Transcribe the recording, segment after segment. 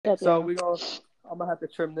Yep, So yeah. I'm gonna have to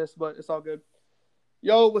trim this, but it's all good.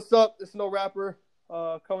 Yo, what's up? It's No Rapper.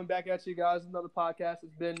 Coming back at you guys. Another podcast.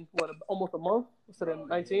 It's been almost a month. What's today?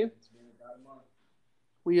 19.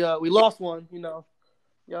 We lost one.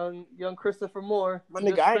 Young Christopher Moore. My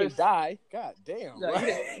nigga, Just I Chris. ain't die. God damn. Yeah,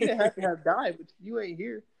 he didn't have to have died, but you ain't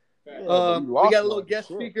here. Yeah, but you We lost got a little one. guest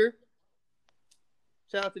Shit. speaker.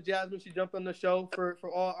 Shout out to Jasmine. She jumped on the show for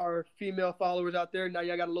all our female followers out there. Now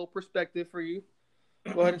y'all got a little perspective for you.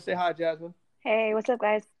 Go ahead and say hi, Jasmine. Hey, what's up,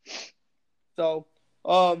 guys? So,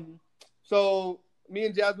 so me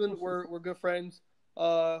and Jasmine we're good friends.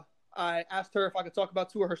 I asked her if I could talk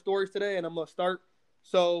about two of her stories today, and I'm gonna start.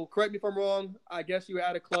 So, correct me if I'm wrong. I guess you were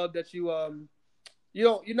at a club that you're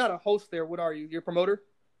not a host there. What are you? You're a promoter?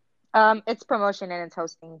 It's promotion and it's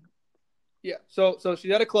hosting. Yeah. So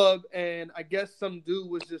she's at a club, and I guess some dude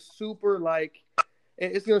was just super like.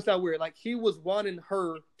 It's gonna sound weird. Like he was wanting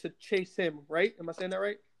her to chase him, right? Am I saying that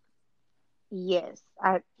right? Yes.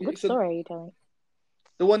 Which So story are you telling?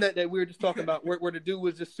 the one that we were just talking about, where the dude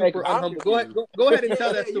was just super Like, unhumble. Go ahead and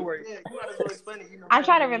tell that story. You might as well explain it. I'm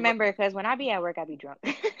trying to remember because when I be at work, I be drunk.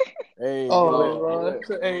 Hey, Oh,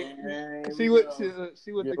 yo, hey, Man, she with the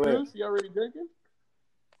lit. cruise. You already drinking?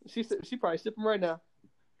 She probably sipping right now.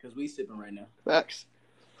 because we sipping right now. Facts.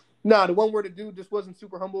 Nah, the one where the dude just wasn't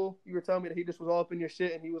super humble. You were telling me that he just was all up in your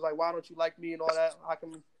shit, and he was like, "Why don't you like me?" and all that.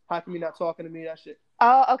 How come you not talking to me? That shit.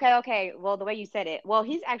 Oh, okay. Well, the way you said it. Well,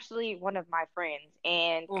 he's actually one of my friends,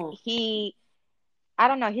 and Mm. I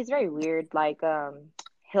don't know, he's very weird. Like,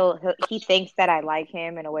 he thinks that I like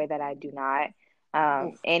him in a way that I do not.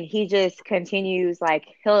 And he just continues like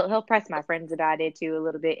he'll press my friends about it too a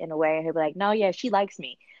little bit in a way. He'll be like, "No, yeah, she likes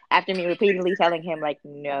me," after me repeatedly telling him like,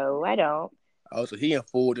 "No, I don't." Oh, so he in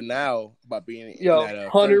full denial about being in Yo, that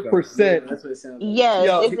 100%. That's what it sounds like. Yes,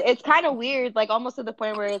 Yo, it's kind of weird, like almost to the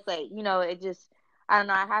point where it's like, it just, I don't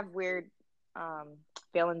know, I have weird um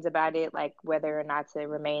feelings about it, like whether or not to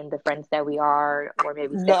remain the friends that we are, or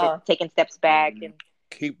maybe nah. taking steps back and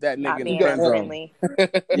keep that nigga not in the being friend as zone. friendly.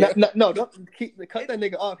 No, don't cut that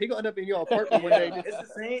nigga off. He gonna end up in your apartment one day. It's the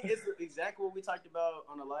same. It's exactly what we talked about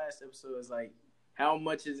on the last episode. It's like, how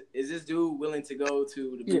much is this dude willing to go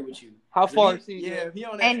to be with you? How far? If he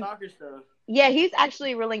on that And- stalker stuff. Yeah, he's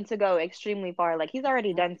actually willing to go extremely far. Like he's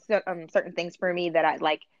already done certain things for me that I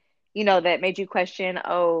like, that made you question,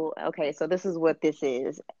 oh, okay, so this is what this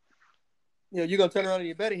is. You're gonna turn around in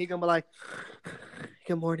your bed and he gonna be like,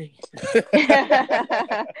 "Good morning."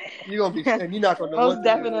 You're gonna be, and you're not gonna know. Most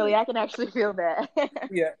definitely, I can actually feel that.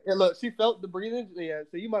 Yeah, and look, she felt the breathing. Yeah,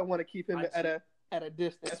 so you might want to keep him at a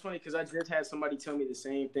distance. That's funny because I just had somebody tell me the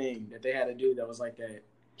same thing that they had a dude that was like that.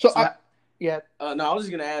 So, no, I was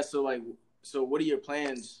just gonna ask. So what are your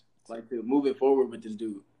plans like to moving forward with this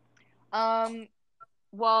dude?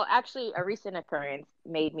 Well, actually, a recent occurrence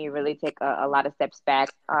made me really take a lot of steps back,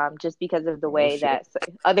 just because of the way that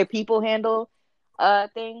other people handle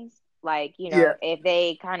things. Like, if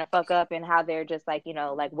they kind of fuck up and how they're just like,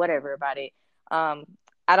 like whatever about it.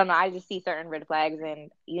 I don't know. I just see certain red flags,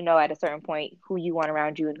 and at a certain point who you want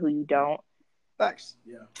around you and who you don't. Facts.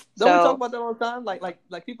 Yeah. Don't we talk about that all the time?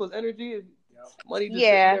 Like people's energy is money. Just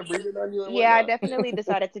sitting there breathing on you. And yeah. I definitely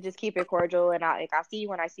decided to just keep it cordial, and I'll see you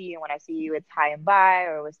when I see you, and when I see you, it's hi and bye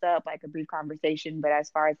or what's up, like a brief conversation. But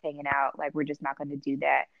as far as hanging out, like we're just not going to do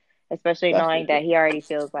that, especially knowing that he already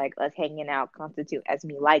feels like us hanging out constitute as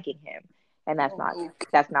me liking him, and that's not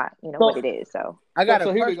what it is. So I got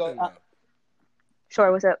so a here we question. go.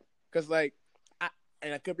 Sure, what's up? Because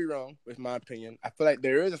and I could be wrong with my opinion. I feel like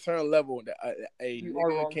there is a certain level that a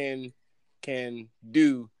nigga can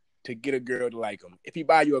do to get a girl to like him. If he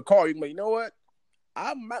buy you a car, you can be like, you know what?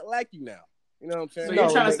 I might like you now. You know what I'm saying?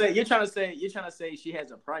 So you're trying to say she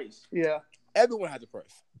has a price. Yeah. Everyone has a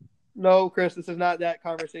price. No, Chris, this is not that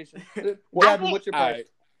conversation. What happened? What's your price?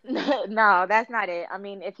 No, that's not it. I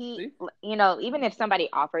mean, if he, even if somebody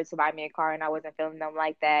offered to buy me a car and I wasn't feeling them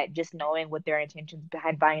like that, just knowing what their intentions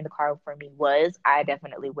behind buying the car for me was, I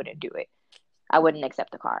definitely wouldn't do it. I wouldn't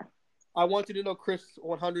accept the car. I want you to know Chris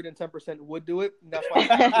 110% would do it. And that's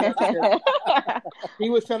why he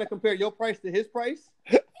was trying to compare your price to his price.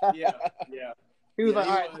 Yeah. He was all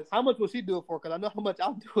right, how much will she do it for? Because I know how much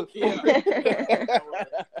I'll do it for.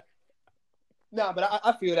 No, but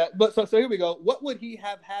I feel that. But so here we go. What would he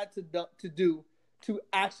have had to do to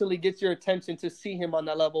actually get your attention to see him on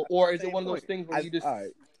that level? Or is it one of those things where you just...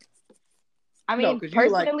 I mean,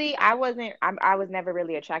 personally, I was never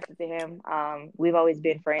really attracted to him. We've always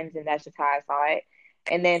been friends, and that's just how I saw it.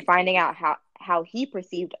 And then finding out how he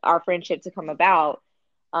perceived our friendship to come about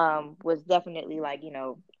was definitely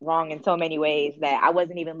wrong in so many ways that I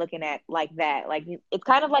wasn't even looking at like that. Like, it's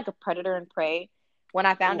kind of like a predator and prey when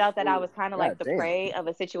I found out that I was kind of like the damn. prey of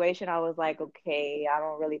a situation, I was like, okay, I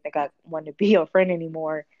don't really think I want to be your friend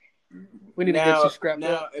anymore. We need to get you scrapped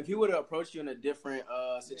now, up. if he would have approached you in a different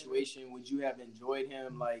situation, would you have enjoyed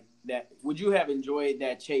him like that? Would you have enjoyed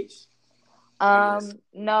that chase?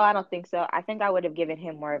 No, I don't think so. I think I would have given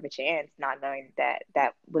him more of a chance, not knowing that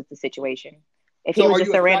that was the situation. If he was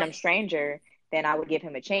just a random stranger, then I would give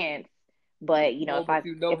him a chance. But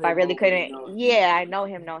if I really couldn't, yeah, I know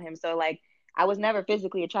him. So like, I was never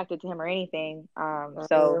physically attracted to him or anything. Sometimes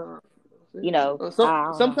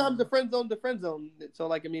the friend zone. So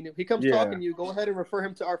like, I mean, if he comes talking to you, go ahead and refer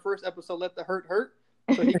him to our first episode, Let the Hurt.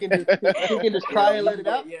 So he can just cry and let it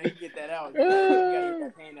out. Yeah, he get that out. You gotta get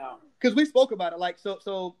that pain out. Because we spoke about it. Like,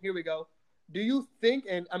 so here we go. Do you think,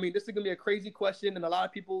 and I mean, this is going to be a crazy question, and a lot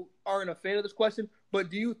of people aren't a fan of this question, but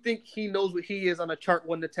do you think he knows what he is on a chart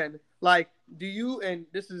 1 to 10? Like, do you, and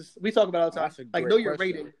we talk about it all the time, like, know your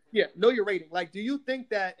rating. Yeah, know your rating. Like, do you think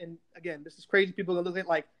that, and again, this is crazy, people are going to look at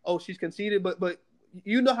like, oh, she's conceited, but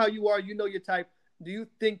you know how you are, you know your type. Do you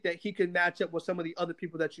think that he can match up with some of the other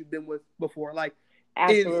people that you've been with before? Like,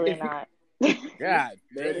 absolutely not. God,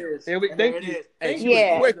 there it is. Thank you. Hey, she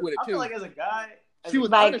was quick with it too. I feel like as a guy, she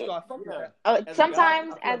was like, honest, so I fuck with that.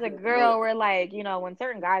 Sometimes as a girl, we're like, when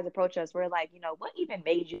certain guys approach us, we're like, what even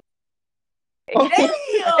made you? No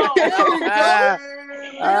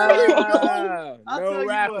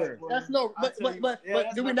rapper. That's no. But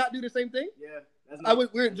do we not do the same thing? Yeah. We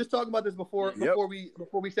were just talking about this before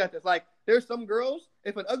we said this. Like, there's some girls.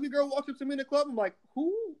 If an ugly girl walks up to me in the club, I'm like,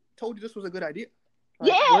 who told you this was a good idea?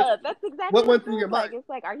 Like, that's exactly what went through your mind. It's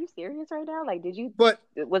like, are you serious right now? Like, did you? But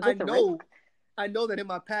was this a risk? I know that in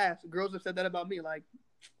my past, girls have said that about me. Like,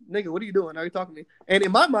 nigga, what are you doing? Are you talking to me? And in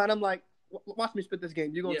my mind, I'm like, watch me spit this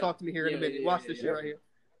game. You're gonna talk to me here in a minute. Watch this shit right here.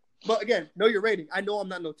 But again, know your rating. I know I'm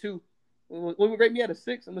not no 2. When we rate me at a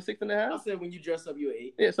 6, I'm a 6.5. I said when you dress up, you're an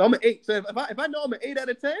 8. Yeah, so I'm an 8. So if I know I'm an 8 out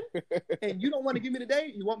of 10, and you don't want to give me the day,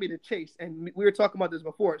 you want me to chase. And we were talking about this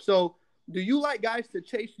before. So do you like guys to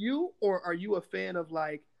chase you, or are you a fan of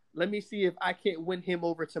like, let me see if I can't win him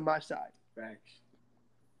over to my side? Facts.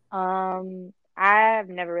 I've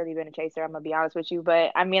never really been a chaser. I'm gonna be honest with you,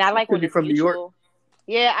 but I mean, I like when it's from mutual. New York.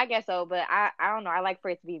 Yeah, I guess so, but I don't know. I like for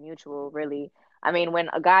it to be mutual, really. I mean, when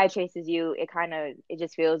a guy chases you, it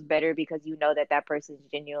just feels better because you know that person's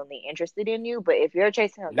genuinely interested in you. But if you're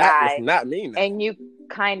chasing a guy, not me, and you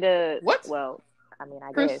kind of what? Well, I mean,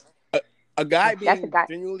 I Chris, guess a guy being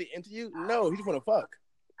genuinely into you, no, he just want to fuck.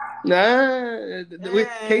 Nah,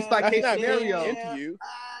 case by case scenario. Into you.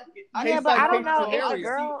 But I don't know if a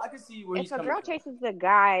girl, I can see where if a girl chases the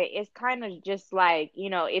guy, it's kind of just like,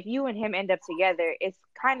 if you and him end up together, it's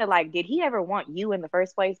kind of like, did he ever want you in the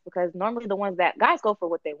first place? Because normally the ones that guys go for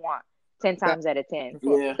what they want 10 times out of 10.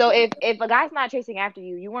 Yeah. So if a guy's not chasing after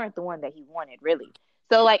you, you weren't the one that he wanted, really.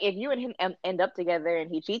 So, like, if you and him end up together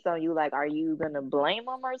and he cheats on you, like, are you going to blame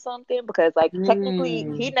him or something? Because, like, technically,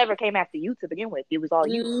 he never came after you to begin with. It was all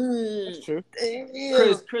you. That's true.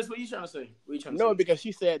 Chris, what are you trying to say? No, because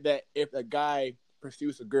she said that if a guy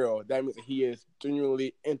pursues a girl, that means that he is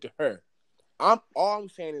genuinely into her. All I'm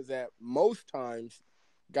saying is that most times,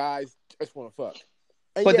 guys just want to fuck.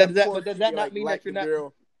 And but does that not mean that you're not...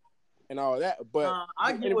 girl and all that? But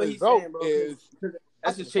I get what he's saying, bro.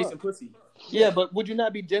 That's just chasing pussy. Yeah, but would you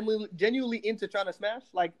not be genuinely into trying to smash?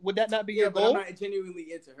 Like, would that not be your goal? I'm not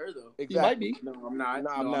genuinely into her, though. Exactly. You might be. No, I'm not.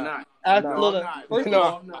 I'm not.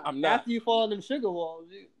 I'm not. After you fall in them sugar walls,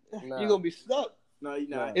 you're going to be stuck. No, you're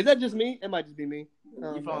not. Is that just me? It might just be me.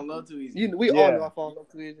 You fall in love too easy. We all know I fall in love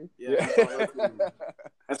too easy. Yeah, I fall in love too easy.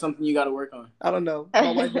 That's something you got to work on. I don't know.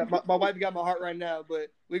 My wife got my heart right now, but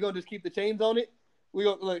we're going to just keep the chains on it. We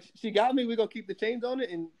gonna look. She got me. We gonna keep the chains on it,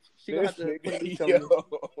 and she gonna have to put a leash on me.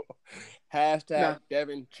 Hashtag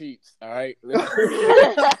Devin cheats. All right.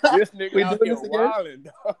 This nigga we out doing here this wilding.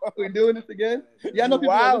 We doing this again? Yeah, I know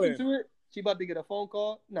people are listening to it. She about to get a phone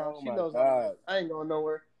call. No, she knows. I ain't going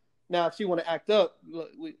nowhere. Now, if she want to act up,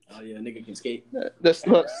 look. Oh yeah, nigga can skate.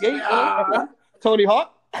 Look, skate. Tony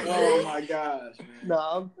Hawk. Oh my gosh.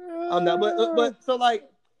 No, I'm not. But so like.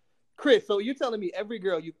 Chris, so you telling me every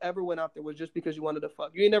girl you've ever went out there was just because you wanted to fuck?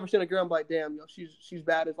 You ain't never seen a girl and be like, damn, she's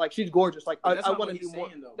bad. It's like she's gorgeous. Like I want to do more.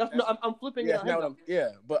 I'm flipping it.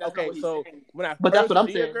 But okay, so when I that's what I'm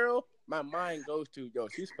see saying. A girl, my mind goes to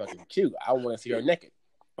she's fucking cute. I want to see her naked.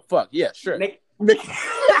 Fuck yeah, sure. Naked.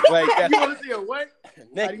 Like you want to see her what?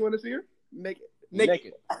 Naked. How do you want to see her?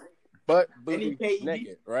 Naked. But booty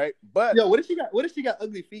naked, right? But what if she got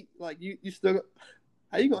ugly feet? Like you still?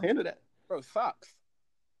 How you gonna handle that? Bro, socks.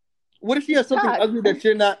 What if she has something ugly that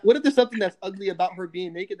you're not? What if there's something that's ugly about her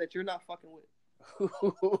being naked that you're not fucking with?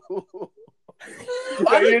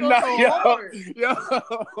 You're not, yo.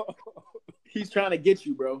 He's trying to get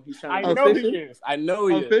you, bro. He's trying. I know he is. I know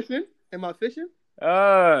he is. Fishing? Am I fishing?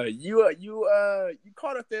 You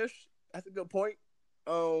caught a fish. That's a good point.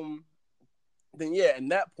 Then yeah, in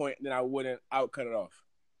that point, then I would cut it off.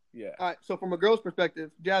 Yeah. All right. So from a girl's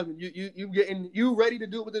perspective, Jasmine, you ready to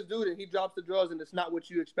do it with this dude, and he drops the drawers, and it's not what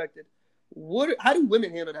you expected. How do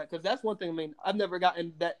women handle that? Because that's one thing. I mean, I've never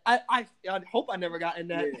gotten that. I hope I never gotten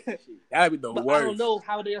that. Yeah, that'd be the worst. I don't know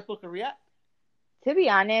how they are supposed to react. To be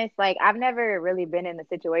honest, like I've never really been in a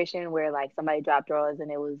situation where like somebody dropped drawers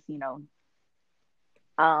and it was,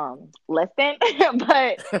 less than,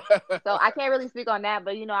 but so I can't really speak on that.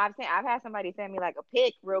 But I've had somebody send me like a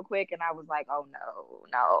pic real quick, and I was like, oh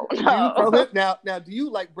no. Do you tell him, now, do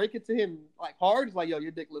you like break it to him like hard? It's like, yo,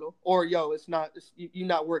 your dick little, or yo, it's not. You're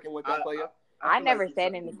not working with that player. I never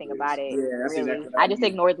said anything about it. Yeah, that's really. Exactly I just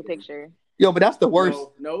ignored the picture. Yo, but that's the worst.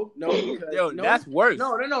 No. Yo, that's worse.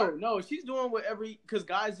 No. She's doing because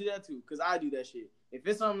guys do that too. Because I do that shit. If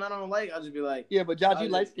it's something I don't like, I'll just be like, yeah, but Josh, you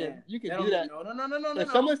light skin. You can do that. No. If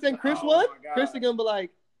someone saying Chris won, Chris is gonna be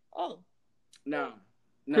like, oh. No.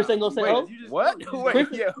 Chris ain't gonna say, oh. What?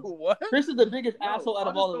 What? Chris is the biggest asshole out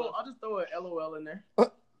of all of us. I'll just throw an LOL in there.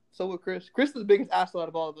 So with Chris. Chris is the biggest asshole out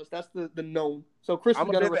of all of us. That's the known. So Chris is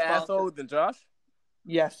gonna respond. I'm a bigger asshole than Josh?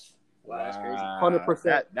 Yes. Wow, that's crazy.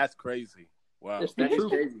 100%. That's crazy. Wow. It's the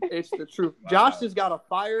truth. It's the truth. Wow. Josh just got a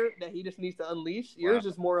fire that he just needs to unleash. Wow. Yours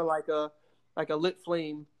is more like a lit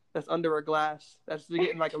flame that's under a glass that's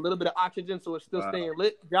getting like a little bit of oxygen, so it's still staying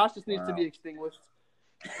lit. Josh just needs to be extinguished.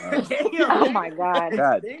 Wow. Oh my God.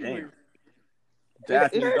 God damn.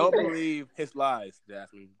 Jasmine, don't believe his lies,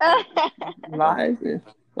 Jasmine. Lies? Yeah.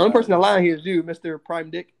 The only person that lying here is you, Mr. Prime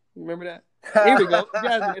Dick. You remember that? Here we go.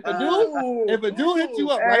 Jasmine, if a dude hits you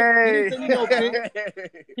up, right?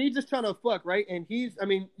 He's just trying to fuck, right? And he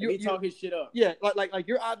talk his shit up. Yeah, like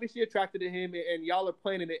you're obviously attracted to him, and y'all are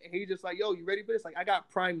planning it. And he's just like, yo, you ready for this? Like, I got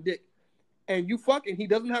prime dick, and you fuck, and he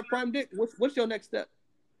doesn't have prime dick. What's your next step?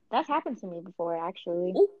 That's happened to me before,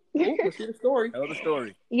 actually. Ooh, let's hear the story. Tell the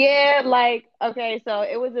story. Yeah, okay, so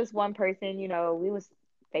it was this one person. We was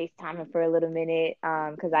FaceTiming for a little minute,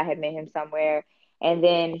 because I had met him somewhere. And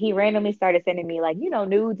then he randomly started sending me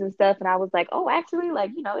nudes and stuff. And I was like, oh, actually,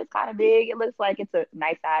 it's kind of big. It looks like it's a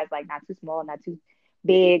nice size, like not too small, not too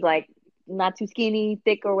big, like not too skinny,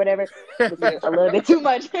 thick or whatever. It's a little bit too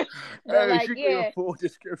much. But yeah. Full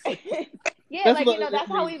description. Yeah, that's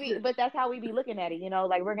how we be, but that's how we be looking at it.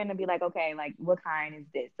 We're going to be like, okay, like what kind is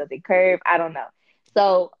this? Does it curve? I don't know.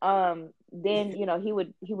 So, then, he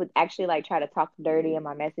would actually try to talk dirty in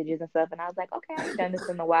my messages and stuff. And I was like, okay, I haven't done this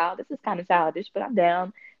in a while. This is kind of childish, but I'm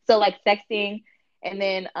down. So sexting. And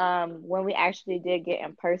then, when we actually did get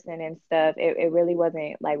in person and stuff, it really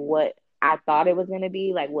wasn't what I thought it was going to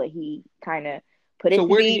be, what he kind of put it to be. So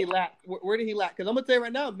where did he lack? Where did he lack? Because I'm going to tell you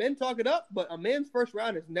right now, men talk it up, but a man's first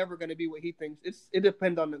round is never going to be what he thinks. It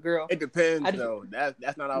depends on the girl. It depends, though.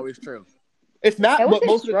 That's not always true. It's not, but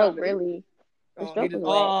most of the time. Really.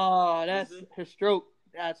 That's his stroke.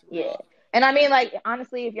 That's rough. Yeah. And I mean,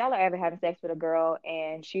 honestly, if y'all are ever having sex with a girl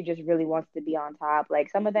and she just really wants to be on top,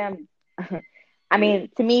 some of them, I mean,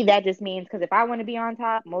 to me, that just means, because if I want to be on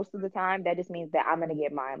top, most of the time, that just means that I'm going to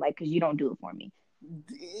get mine, because you don't do it for me.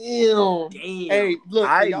 Damn. Hey,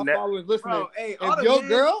 look, y'all followers listening. Bro, if your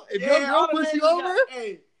girl puts you over,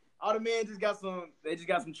 all the men just got some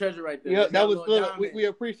treasure right there. Yeah, that was good. We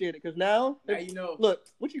appreciate it, because now look,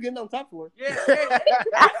 what you getting on top for? Yeah,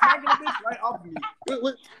 right off me.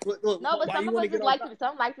 Look, no, but some of us just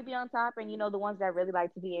some like to be on top, and the ones that really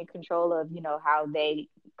like to be in control of how they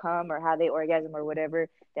come or how they orgasm or whatever,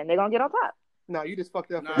 then they're gonna get on top. No, you just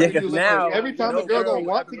fucked up. Now every time a girl gonna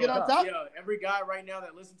want to get on top. Yeah, every guy right now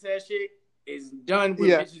that listens to that shit is done with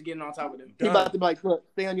bitches getting on top of them. He about to be like, look,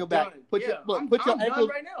 stay on your back. Put your ankles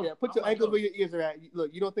right now. Yeah, put your ankles where your ears are at.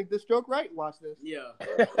 Look, you don't think this stroke right? Watch this. Yeah.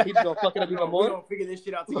 He's just gonna fuck it up even more. We're gonna figure this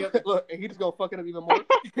shit out together. Look, and he's just gonna fuck it up even more.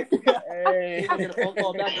 Hey. He's gonna get a phone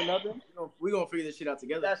call back or nothing. We're gonna figure this shit out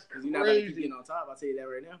together. That's because you're not gonna keep getting on top. I'll tell you that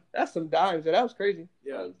right now. That's some dimes. That was crazy.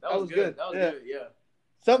 Yeah, that was good. That was good. Yeah.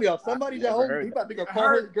 Some of y'all, somebody's at home. He about to go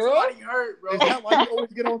call his girl. Somebody hurt, bro. Is that why you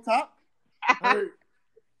always get on top? Hurt.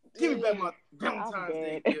 Give me back my Valentine's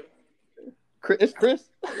Day gift. It's Chris.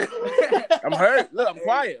 I'm hurt. Look, I'm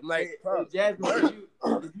quiet. I'm like, hey, Jasmine,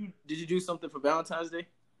 did you do something for Valentine's Day?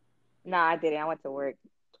 No, I didn't. I went to work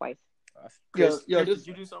twice. Chris, did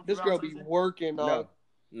you do something? This girl be working, dog.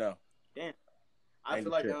 No. Damn. I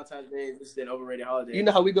feel like Valentine's Day is just an overrated holiday. You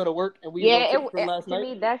know how we go to work and we from last night?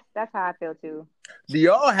 me, that's how I feel too. Do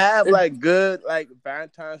y'all have like good like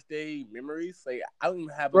Valentine's Day memories? Like I don't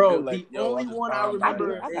even have a good like. The only one I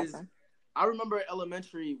remember is I remember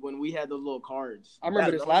elementary when we had those little cards. I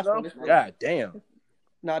remember this last one. God damn.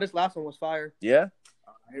 Nah, this last one was fire. Yeah.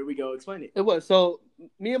 Here we go. Explain it. It was. So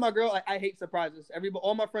me and my girl, I hate surprises.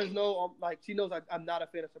 All my friends know, like she knows I'm not a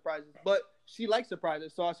fan of surprises, but she likes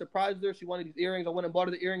surprises. So I surprised her. She wanted these earrings. I went and bought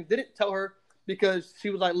her the earrings. Didn't tell her because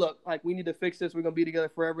she was like, look, like we need to fix this. We're going to be together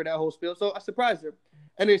forever, that whole spiel. So I surprised her.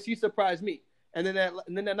 And then she surprised me. And then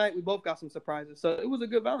that night we both got some surprises. So it was a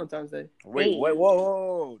good Valentine's Day. Wait,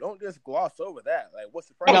 whoa. Don't just gloss over that. Like what's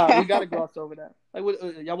the surprise? Nah, we got to gloss over that. Like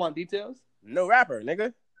what, y'all want details? No rapper,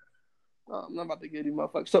 nigga. Oh, I'm not about to get these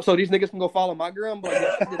motherfuckers. So these niggas can go follow my girl. I'm like,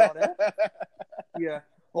 yeah, she did all that. Yeah.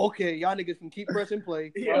 Okay, y'all niggas can keep pressing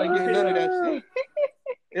play. Y'all ain't getting none of that shit.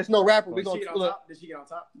 It's no rapper. We gonna look. Did she get on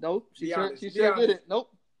top? Nope. She sure did it.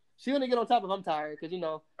 Nope. She gonna get on top if I'm tired because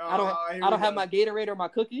I don't have my Gatorade or my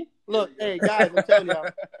cookie. Look, hey guys, I'm telling y'all,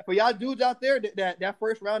 for y'all dudes out there that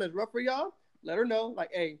first round is rough for y'all. Let her know,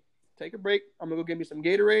 like, hey, take a break. I'm gonna go get me some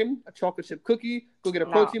Gatorade, a chocolate chip cookie, go get a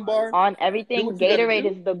protein bar. On everything, Gatorade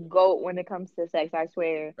is the GOAT when it comes to sex. I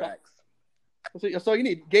swear. Facts. So you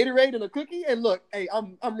need Gatorade and a cookie, and look, hey,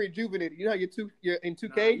 I'm rejuvenated. You know how you're in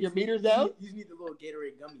 2K, your meter's down. You need the little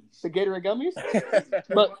Gatorade gummies. The Gatorade gummies,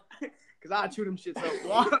 but because I'll chew them shits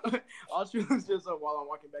up. I'll chew them shits up while I'm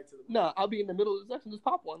walking back to the. No, I'll be in the middle of the section, just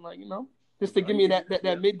pop one, just to give me that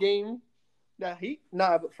mid game, that heat.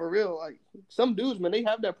 Nah, but for real, like some dudes, man, they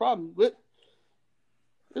have that problem. But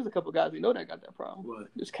there's a couple guys we know that got that problem.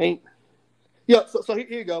 What? Just can't. Yeah. So here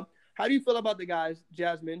you go. How do you feel about the guys,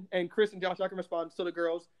 Jasmine and Chris and Josh? I can respond to the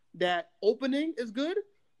girls. That opening is good.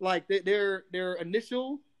 Like their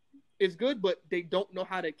initial is good, but they don't know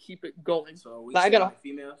how to keep it going. So we like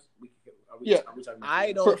females.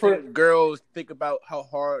 I don't think girls think about how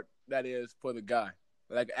hard that is for the guy.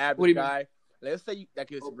 Like average guy. Let's say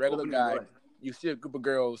it's a regular guy. You see a group of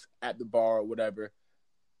girls at the bar or whatever.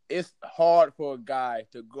 It's hard for a guy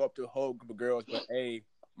to go up to a whole group of girls, but hey,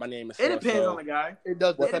 my name is. It depends on the guy. It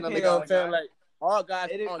does depend on the guy. You know like all guys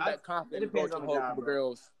aren't that confident. It depends on the whole group of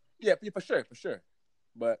girls. Yeah, for sure.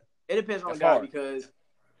 But it depends on the guy because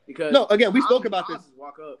no. Again, we spoke about this.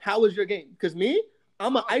 How was your game? Because me,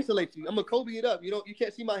 I'm gonna isolate you. I'm gonna Kobe it up. You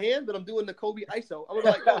can't see my hand, but I'm doing the Kobe ISO. I'm gonna be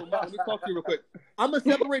like, yo, let me talk to you real quick. I'm gonna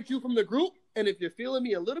separate you from the group, and if you're feeling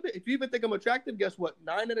me a little bit, if you even think I'm attractive, guess what?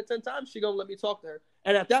 9 out of 10 times, she gonna let me talk to her.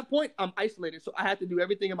 And at that point, I'm isolated, so I have to do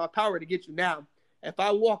everything in my power to get you. Now, if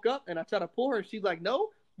I walk up and I try to pull her, and she's like, no,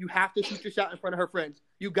 you have to shoot your shot in front of her friends.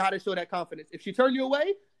 You gotta show that confidence. If she turn you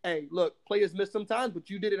away, hey, look, players miss sometimes, but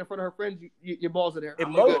you did it in front of her friends. Your balls are there.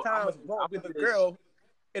 And most times, with the girl,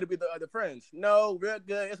 it'll be the other friends. No, real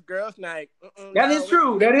good. It's girls' night. That is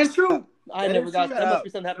true. I never got that. That must be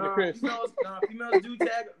something happened to Chris. Females do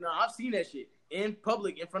tag. No, I've seen that shit in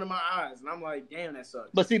public in front of my eyes, and I'm like, damn, that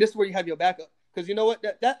sucks. But see, this is where you have your backup. Because you know what?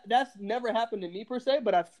 That's never happened to me per se,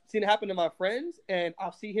 but I've seen it happen to my friends, and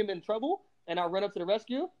I'll see him in trouble, and I'll run up to the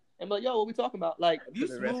rescue. And be like, yo, what we talking about? Like, if you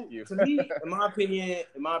smooth, to me, in my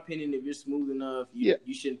opinion, if you're smooth enough, you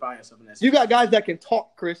shouldn't find yourself in that situation. You got guys that can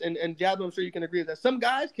talk, Chris, and Jasmine, I'm sure you can agree with that. Some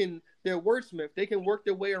guys they're wordsmith. They can work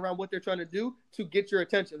their way around what they're trying to do to get your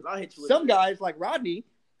attention. I'll hit you with some guys like Rodney,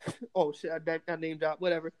 oh shit, I named drop,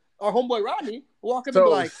 whatever. Our homeboy Rodney walk up and be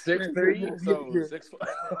like 6'3",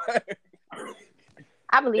 6'5".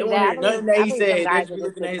 I believe that. Nothing that he said. Be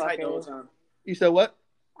looking at his height the whole time. You said what?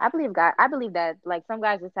 I believe that like some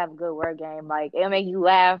guys just have a good word game. Like it'll make you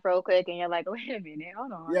laugh real quick, and you're like, wait a minute,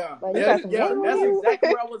 hold on. Yeah, like,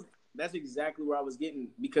 That's exactly where I was getting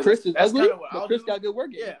because Chris is that's ugly, kind of what Chris got good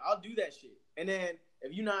word game. Yeah, I'll do that shit. And then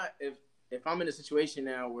if I'm in a situation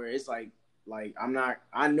now where it's like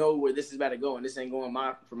I know where this is about to go and this ain't going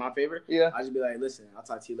for my favor. Yeah, I just be like, listen, I'll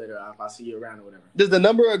talk to you later if I see you around or whatever. Does the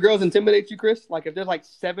number of girls intimidate you, Chris? Like if there's like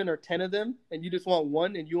 7 or 10 of them and you just want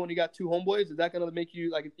one and you only got 2 homeboys, is that gonna make you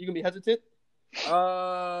like you gonna be hesitant?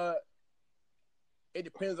 It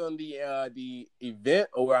depends on the event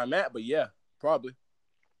or where I'm at, but yeah, probably.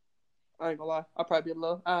 I ain't gonna lie, I'll probably be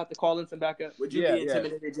low. I have to call in some backup. Would you be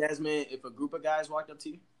intimidated, Jasmine, if a group of guys walked up to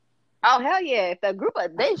you? Oh hell yeah! If the group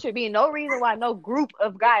of there should be no reason why no group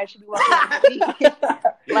of guys should be walking up to me.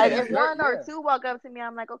 Like if 1 or 2 walk up to me,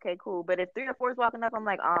 I'm like, okay, cool. But if 3 or 4 is walking up, I'm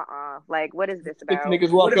like, like what is this about? 6 niggas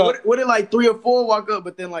walk up. What if like 3 or 4 walk up,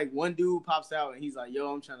 but then like one dude pops out and he's like,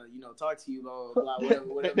 yo, I'm trying to talk to you, blah blah blah,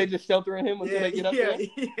 whatever. They just sheltering him until they get up there.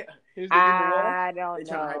 Yeah. I don't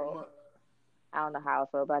know. I don't know how I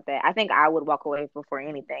feel about that. I think I would walk away before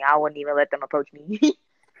anything. I wouldn't even let them approach me.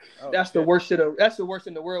 That's the worst shit. That's the worst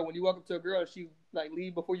in the world. When you walk up to a girl and she like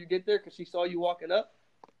leave before you get there because she saw you walking up.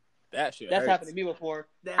 That's happened to me before.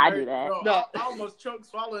 I do that. Bro, no, I almost choked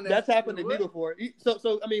swallowing that. That's happened to me before.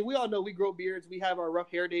 So I mean, we all know we grow beards. We have our rough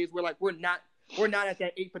hair days. We're not at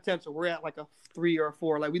that 8 potential. We're at like a 3 or a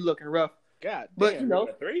 4. Like we looking rough. God, but damn, you know,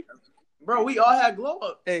 3. Bro, we all had glow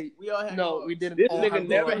up. Hey, we all had. No, we didn't. This nigga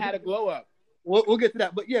never had a glow up. We'll get to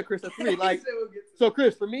that. But yeah, Chris, a 3. Like, so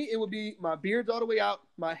Chris, for me, it would be my beard's all the way out,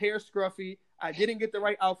 my hair scruffy. I didn't get the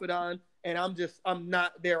right outfit on, and I'm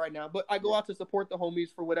not there right now. But I go out to support the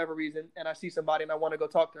homies for whatever reason, and I see somebody and I want to go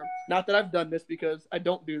talk to them. Not that I've done this because I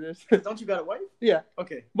don't do this. Don't you got a wife? Yeah.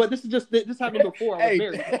 Okay. But this happened before I was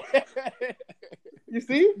married. You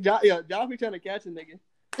see? Y'all be trying to catch a nigga.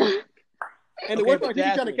 And the worst part, she's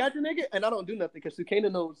trying to catch a nigga, and I don't do nothing because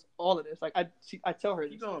Sukana knows all of this. Like I tell her.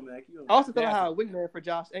 Keep going, man. I also tell her how I wingman for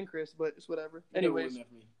Josh and Chris, but it's whatever. Anyways,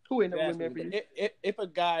 who ain't no wingman for you? If a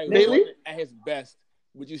guy was at his best,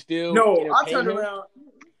 would you still? No, I'll turn around.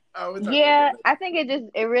 Yeah, I think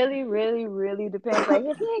it really, really, really depends. Like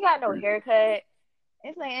if he ain't got no haircut,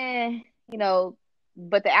 it's like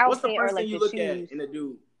But the outfit or like the shoes. What's the first thing you look at in a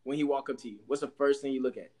dude when he walk up to you? What's the first thing you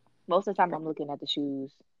look at? Most of the time, I'm looking at the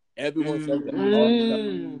shoes. Everyone says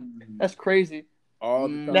that. That's crazy. All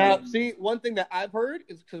the time. Now, see, one thing that I've heard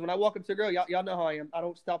is because when I walk up to a girl, y'all know how I am. I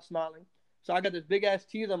don't stop smiling. So I got this big ass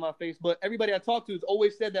tease on my face. But everybody I talk to has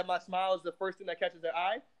always said that my smile is the first thing that catches their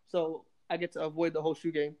eye. So I get to avoid the whole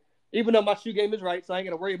shoe game. Even though my shoe game is right, so I ain't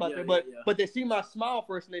gonna worry about that. But they see my smile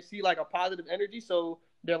first and they see like a positive energy, so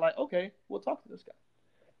they're like, okay, we'll talk to this guy.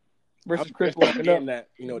 Versus Chris walking up. That,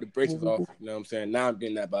 the braces off. You know what I'm saying? Now I'm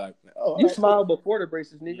getting that vibe. You smile before the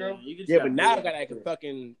braces, Negro. Yeah, but now I got like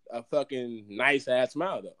a fucking nice ass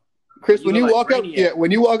smile though. Chris, when you walk up, when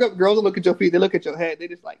you walk up, girls don't look at your feet, they look at your head. They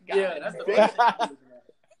just like, God, yeah, that's the thing.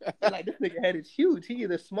 Like this nigga head is huge. He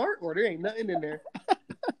either smart or there ain't nothing in there.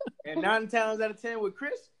 And 9 times out of 10 with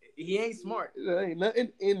Chris, he ain't smart. There ain't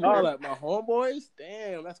nothing in there. Oh, like my homeboys?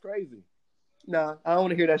 Damn, that's crazy. Nah, I don't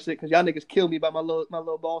want to hear that shit because y'all niggas kill me by my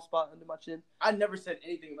little bald spot under my chin. I never said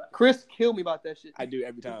anything about it. Chris kill me about that shit. I do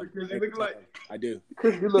every time. I do.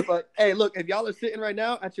 Chris, you look like, hey, look, if y'all are sitting right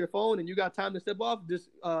now at your phone and you got time to step off, just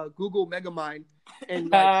Google Megamind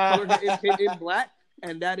and color her in black,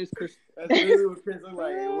 and that is Chris. That's really what Chris look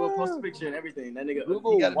like. We'll post a picture and everything. That nigga.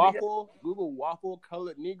 Google waffle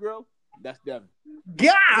colored Negro. That's Devin.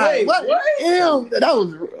 God, wait, what? Ew, that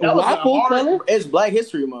was waffle color. It's Black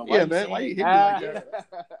History Month. Yeah, man. Why you hit me like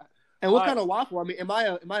that? And what kind of waffle? I mean, am I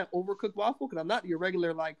an overcooked waffle? Because I'm not your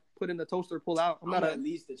regular like put in the toaster, pull out. I'm not at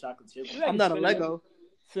least a chocolate chip. I'm not a Lego.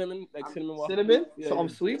 Cinnamon waffle. Cinnamon. Yeah, so I'm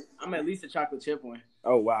sweet. I'm at least a chocolate chip one.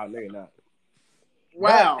 Oh wow, nigga, not.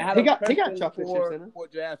 Wow, he got chocolate chips in it. For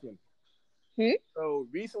Jasmine. Hmm? So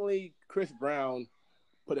recently, Chris Brown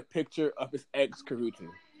put a picture of his ex Karuti.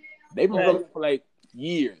 They've been together for like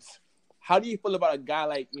years. How do you feel about a guy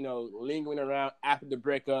like, lingering around after the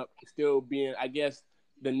breakup, still being, I guess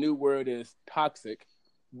the new word is toxic,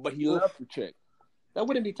 but he loves the chick? That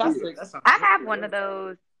wouldn't be toxic. I have one of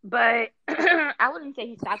those, but I wouldn't say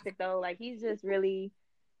he's toxic though. Like he's just really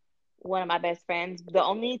one of my best friends. The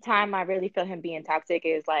only time I really feel him being toxic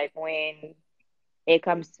is like when it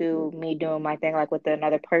comes to me doing my thing like with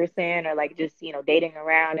another person or like just, dating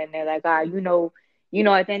around and they're like,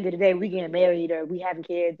 at the end of the day, we getting married or we having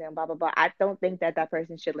kids and blah, blah, blah. I don't think that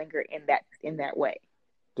person should linger in that way.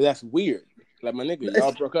 But that's weird. Like, my nigga,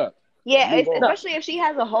 y'all broke up. Yeah, especially if she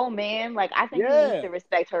has a whole man. Like, I think he needs to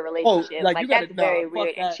respect her relationship. That's very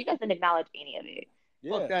weird. And she doesn't acknowledge any of it.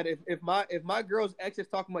 Yeah. Fuck that. If my girl's ex is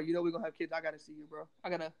talking about, we're going to have kids, I got to see you, bro. I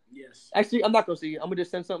got to. Yes. Actually, I'm not going to see you. I'm going to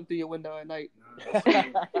just send something through your window at night.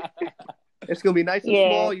 It's gonna be nice and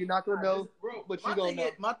small. You're not gonna know, but you gonna know.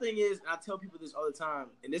 My thing is, and I tell people this all the time,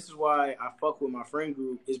 and this is why I fuck with my friend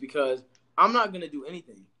group, is because I'm not gonna do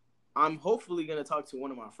anything. I'm hopefully gonna talk to one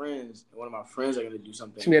of my friends, and one of my friends are gonna do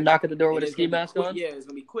something. It's gonna be a knock at the door with a ski mask on. Yeah, it's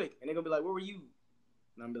gonna be quick, and they're gonna be like, "Where were you?"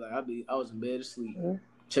 And I'm gonna be like, "I was in bed asleep."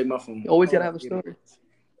 Check my phone. You always gotta have a story.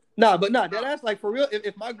 That's like for real.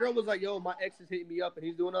 If my girl was like, "Yo, my ex is hitting me up and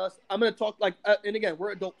he's doing us," I'm gonna talk like, and again,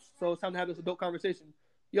 we're adults, so it's time to have this adult conversation.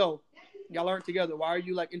 Yo, y'all aren't together. Why are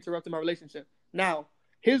you like interrupting my relationship? Now,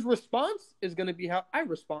 his response is gonna be how I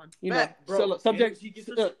respond.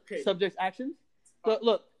 Subject's actions. But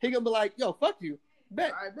look, he gonna be like, "Yo, fuck you."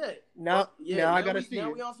 Bet. I bet. Now I gotta see.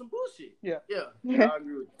 Now we on some bullshit. Yeah.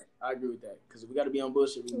 I agree with that. Because if we gotta be on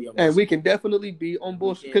bullshit, we can be on bullshit. And we can definitely be on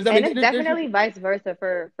bullshit. It's definitely vice versa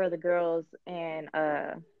for the girls. And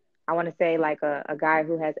I I want to say like a guy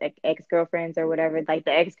who has ex-girlfriends or whatever, like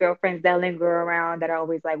the ex-girlfriends that linger around that are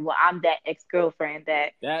always like, well, I'm that ex-girlfriend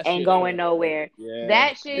that ain't going nowhere. Yeah,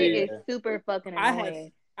 that shit is super fucking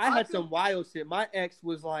annoying. I had some wild shit. My ex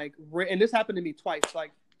was like, and this happened to me twice,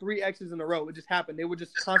 like 3 exes in a row. It just happened. They would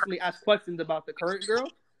just constantly ask questions about the current girl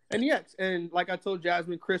and the ex. And like I told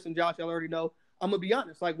Jasmine, Chris, and Josh, y'all already know, I'm gonna be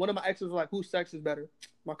honest. Like one of my exes was like, "Whose sex is better?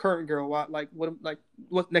 My current girl."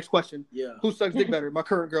 What? Next question. Yeah. Who sucks dick better? My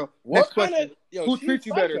current girl. Next question. Who treats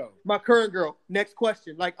you better? My current girl. Next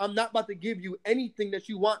question. Like I'm not about to give you anything that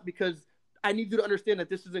you want because I need you to understand that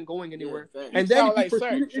this isn't going anywhere. Yeah, and then if like, you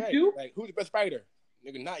pursue the issue, like who's the best fighter?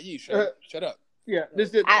 Nigga, not you. Shut up. Yeah,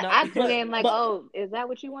 this is. I put in like, oh, is that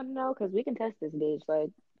what you want to know? Because we can test this bitch. Like,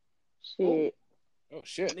 shit. Oh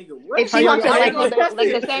shit! Nigga, what? If she wants to like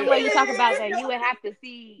the same way you talk about that, you would have to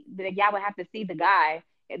see y'all would have to see the guy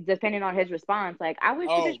depending on his response. Like, I wish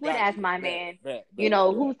the bitch would ask my man,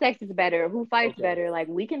 who sex is better, who fights better. Like,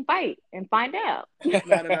 we can fight and find out.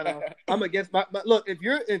 No. I'm against my look. If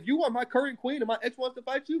you are my current queen and my ex wants to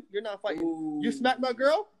fight you, you're not fighting. Ooh. You smack my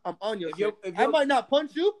girl, I'm on your shit. I might not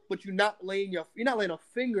punch you, but you're not laying a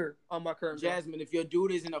finger on my current girl. Jasmine, if your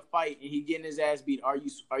dude is in a fight and he getting his ass beat, are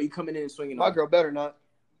you coming in and swinging? My girl better not.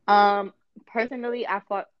 Personally, I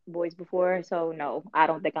fought boys before, so no, I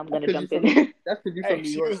don't think I'm gonna jump in. That's because you're from New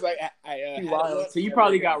York. She was like, so you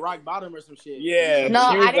probably got rock bottom or some shit. Yeah.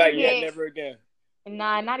 No, she was I didn't get never again.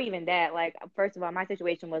 Nah, not even that. Like, first of all, my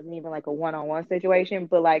situation wasn't even like a one-on-one situation,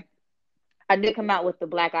 but like, I did come out with the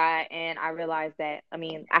black eye, and I realized that. I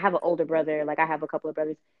mean, I have an older brother. Like, I have a couple of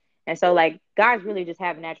brothers, and so like, guys really just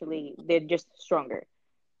have naturally, they're just stronger.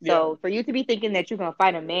 So for you to be thinking that you're gonna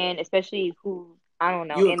fight a man, especially who, I don't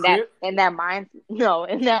know, in that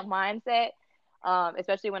mindset,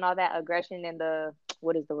 especially when all that aggression and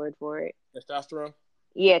what is the word for it? Testosterone.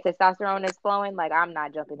 Yeah, testosterone is flowing. Like, I'm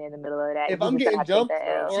not jumping in the middle of that. If I'm getting jumped,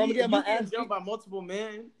 or I'm getting my ass jumped by multiple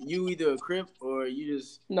men, you either a crip or you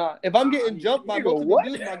just If I'm getting jumped by multiple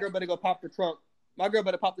dudes, my girl better go pop the trunk. My girl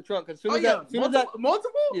better pop the trunk because as soon as that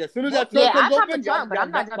trunk comes open, but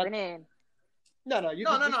I'm not jumping in. No.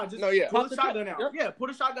 Pull the shotgun out. Yep. Yeah, pull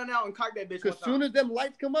the shotgun out and cock that bitch. Because as soon as them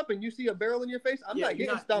lights come up and you see a barrel in your face, I'm not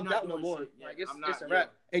getting stomped out no more. Yeah, like it's a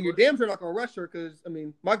wrap. And your damn sure not gonna rush her because I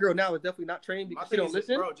mean my girl now is definitely not trained because she don't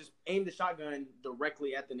listen. Bro, just aim the shotgun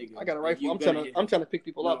directly at the nigga. I got a rifle. I'm trying to pick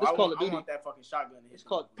people up. This Call of Duty. I want that fucking shotgun. It's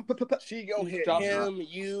called. She gonna hit him,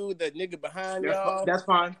 you, the nigga behind y'all. That's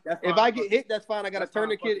fine. If I get hit, that's fine. I got a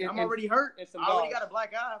tourniquet. I'm already hurt. I already got a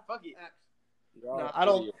black eye. Fuck it. No, I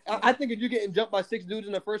don't. I think if you're getting jumped by 6 dudes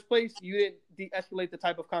in the first place, you didn't de-escalate the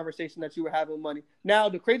type of conversation that you were having with money. Now,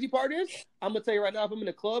 the crazy part is, I'm gonna tell you right now, if I'm in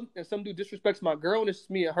a club and some dude disrespects my girl and it's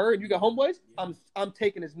me and her, and you got homeboys, I'm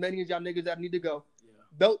taking as many as y'all niggas that need to go.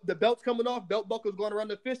 The belt's coming off, belt buckle's going around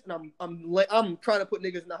the fist, and I'm trying to put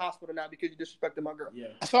niggas in the hospital now because you disrespected my girl. Yeah.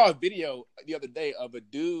 I saw a video the other day of a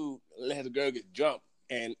dude let his girl get jumped.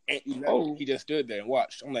 And he just stood there and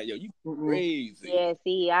watched. I'm like, yo, you crazy. Yeah,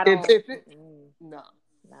 see, I don't.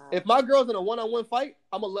 If my girl's in a one-on-one fight,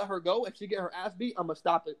 I'm gonna let her go. If she get her ass beat, I'm gonna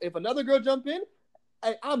stop it. If another girl jump in,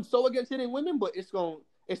 I'm so against hitting women, but it's going,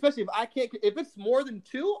 especially if it's more than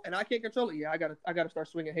 2 and I can't control it. Yeah, I gotta start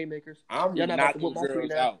swinging haymakers. I'm not knocking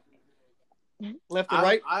girls out. Left and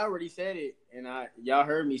right. I already said it, and y'all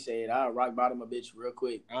heard me say it. I'll rock bottom a bitch real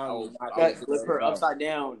quick. I'll flip her upside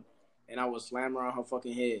down. And I will slam her on her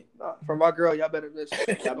fucking head. For my girl, y'all better miss.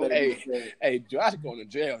 Hey, Josh going to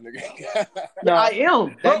jail, nigga. No, I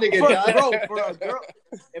am. That nigga, bro, for a girl.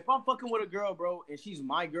 If I'm fucking with a girl, bro, and she's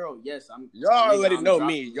my girl, yes, I'm. Y'all already know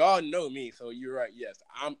me. Y'all know me, so you're right. Yes,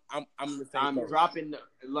 I'm the same. I'm dropping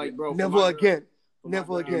bro. Never again.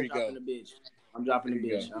 Never again. I'm dropping the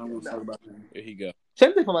bitch. I don't want to talk about that. Here he go.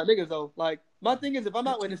 Same thing for my niggas though. Like my thing is, if I'm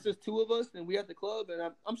out when it's just 2 of us and we at the club, and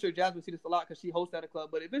I'm sure Jasmine sees this a lot because she hosts at a club.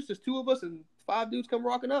 But if it's just 2 of us and 5 dudes come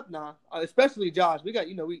rocking up, nah. Especially Josh, we got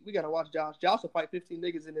we got to watch Josh. Josh will fight 15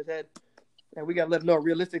 niggas in his head, and we got to let him know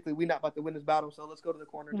realistically we not about to win this battle. So let's go to the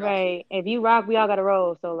corner. Josh. Right. If you rock, we all got to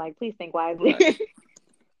roll. So like, please think wisely.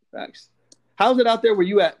 Facts. How's it out there where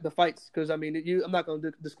you at the fights? Because I mean, I'm not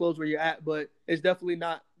gonna disclose where you're at, but it's definitely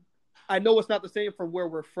not. I know it's not the same from where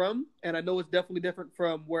we're from, and I know it's definitely different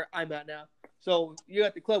from where I'm at now. So you're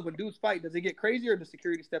at the club when dudes fight. Does it get crazy, or does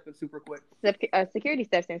security step in super quick? Security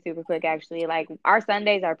steps in super quick, actually. Like, our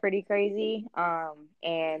Sundays are pretty crazy,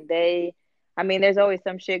 and there's always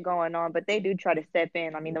some shit going on, but they do try to step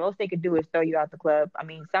in. I mean, the most they could do is throw you out the club. I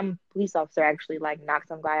mean, some police officer actually like knocked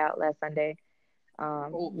some guy out last Sunday.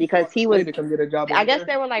 Because he was, I guess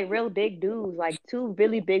they were like real big dudes, like 2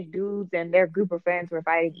 really big dudes, and their group of friends were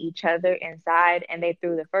fighting each other inside, and they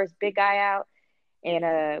threw the first big guy out,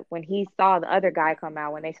 And when he saw the other guy come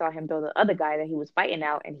out, when they saw him throw the other guy that he was fighting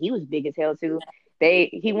out, and he was big as hell too,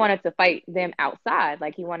 he wanted to fight them outside.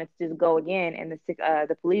 Like he wanted to just go again, and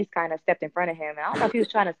the police kind of stepped in front of him. And I don't know if he was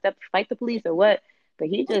trying to fight the police or what, but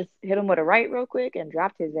he just hit him with a right real quick and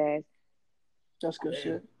dropped his ass. That's good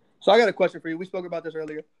shit. So I got a question for you. We spoke about this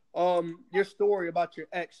earlier. Your story about your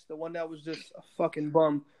ex, the one that was just a fucking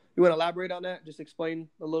bum. You want to elaborate on that? Just explain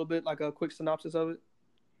a little bit, like a quick synopsis of it.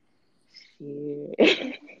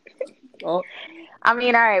 Shit. Oh. I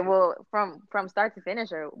mean, all right. Well, from start to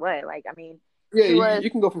finish, or what? Like, I mean, yeah,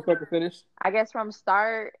 you can go from start to finish. I guess from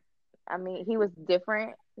start. I mean, he was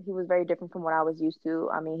different. He was very different from what I was used to.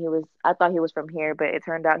 I mean, I thought he was from here, but it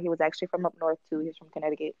turned out he was actually from up north too. He was from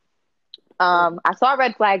Connecticut. I saw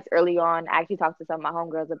red flags early on. I actually talked to some of my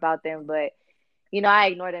homegirls about them, but I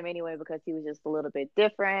ignored them anyway because he was just a little bit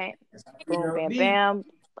different. Boom, bam, bam.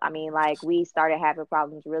 I mean, like, we started having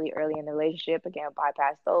problems really early in the relationship. Again,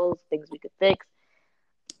 bypass those things we could fix.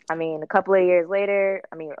 I mean, a couple of years later,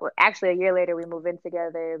 actually a year later, we moved in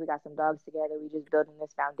together. We got some dogs together. We just building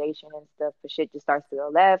this foundation and stuff. But shit just starts to go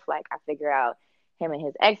left. Like, I figure out him and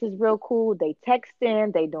his ex is real cool. They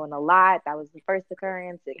texting. They doing a lot. That was the first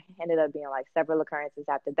occurrence. It ended up being like several occurrences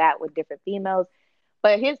after that with different females.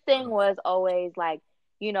 But his thing was always like,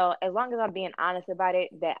 as long as I'm being honest about it,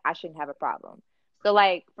 that I shouldn't have a problem. So,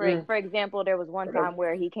 like, for example, there was one time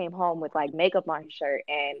where he came home with, like, makeup on his shirt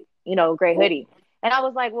and, gray hoodie. And I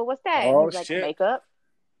was like, well, what's that? And he's like, makeup.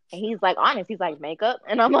 And he's like, honest. He's like, makeup.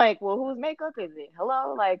 And I'm like, well, whose makeup is it?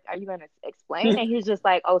 Hello? Like, are you going to explain? And he's just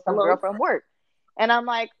like, oh, some girl from work. And I'm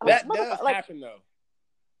like, oh, that does happen, though.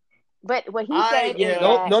 But what he said is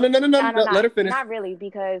no, let her finish. Not really,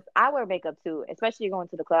 because I wear makeup too, especially going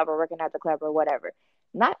to the club or working at the club or whatever.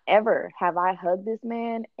 Not ever have I hugged this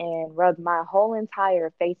man and rubbed my whole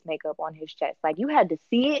entire face makeup on his chest. Like, you had to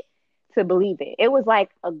see it to believe it. It was like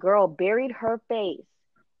a girl buried her face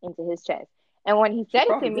into his chest. And when he said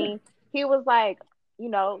it to me, he was like,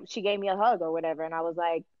 she gave me a hug or whatever. And I was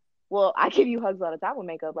like, well, I give you hugs all the time with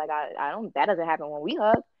makeup. Like, that doesn't happen when we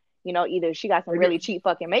hug. Either she got some really cheap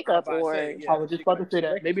fucking makeup or... I was just about to say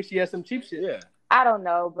that. Maybe she has some cheap shit. Yeah. I don't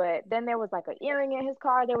know, but then there was like an earring in his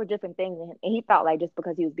car. There were different things, and he felt like just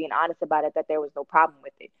because he was being honest about it, that there was no problem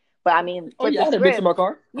with it. But I mean, I had a bitch in my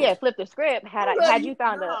car. Yeah, flip the script. Had you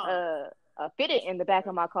found a fitted in the back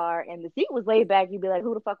of my car and the seat was laid back, you'd be like,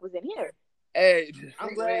 who the fuck was in here? Hey,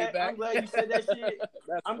 I'm glad you said that shit.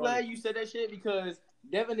 I'm glad you said that shit because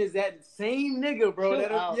Devin is that same nigga, bro.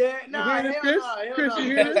 Chris, you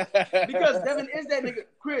hear this? Because Devin is that nigga.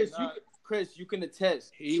 Chris, you can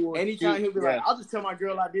attest. Anytime he'll be like, I'll just tell my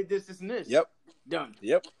girl I did this, and this. Yep. Done.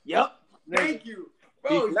 Yep. Thank you.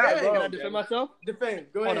 Bro, can I defend myself? Defend.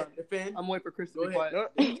 Go ahead. Defend. I'm waiting for Chris to be quiet.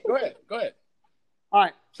 Go ahead. All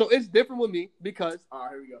right. So it's different with me because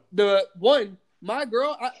here we go. My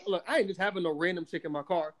girl, I ain't just having no random chick in my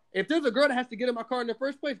car. If there's a girl that has to get in my car in the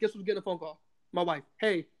first place, guess who's getting a phone call? My wife.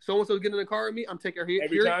 Hey, so-and-so's getting in the car with me. I'm taking her here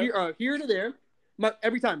to there.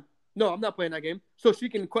 Every time. No, I'm not playing that game. So she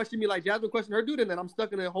can question me like Jasmine questioned her dude, and then I'm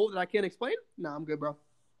stuck in a hole that I can't explain? Nah, I'm good, bro.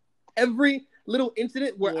 Every little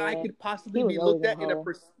incident where I could possibly be looked at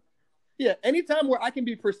anytime where I can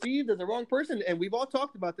be perceived as the wrong person, and we've all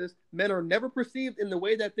talked about this, men are never perceived in the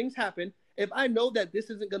way that things happen. If I know that this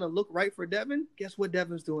isn't going to look right for Devin, guess what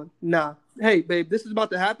Devin's doing? Nah. Hey, babe, this is about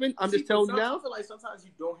to happen. I'm just telling you now. I feel like sometimes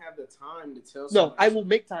you don't have the time to tell someone. No, I will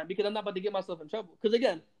make time because I'm not about to get myself in trouble. Because,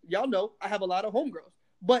 again, y'all know I have a lot of homegirls.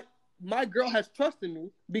 But my girl has trust in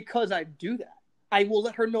me because I do that. I will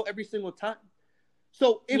let her know every single time.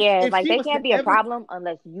 So if they can't be a problem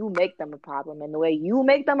unless you make them a problem. And the way you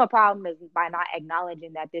make them a problem is by not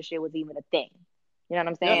acknowledging that this shit was even a thing. You know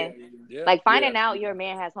what I'm saying? Yeah. Like finding out your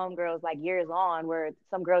man has homegirls like years on where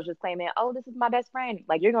some girls just claiming, oh, this is my best friend.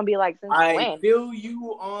 Like you're going to be like, since when? I feel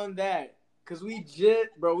you on that. Because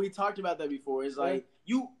we talked about that before. It's like,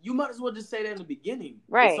 you might as well just say that in the beginning.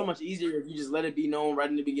 Right. It's so much easier if you just let it be known right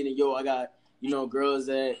in the beginning. Yo, I got, girls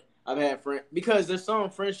that I've had friends. Because there's some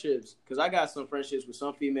friendships. Because I got some friendships with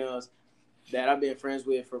some females that I've been friends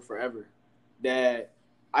with for forever. That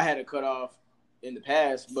I had to cut off in the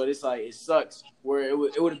past, but it's like it sucks. Where it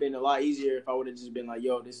would have been a lot easier if I would have just been like,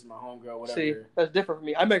 "Yo, this is my homegirl." Whatever. See, that's different for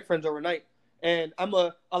me. I make friends overnight, and I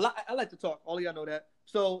like to talk. All of y'all know that.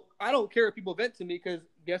 So I don't care if people vent to me because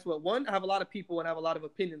guess what? One, I have a lot of people and I have a lot of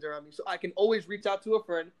opinions around me, so I can always reach out to a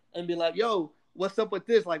friend and be like, "Yo, what's up with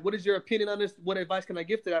this? Like, what is your opinion on this? What advice can I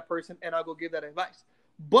give to that person?" And I'll go give that advice.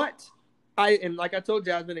 But like I told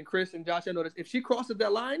Jasmine and Chris and Josh, I noticed if she crosses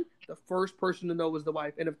that line, the first person to know is the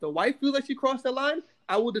wife. And if the wife feels like she crossed that line,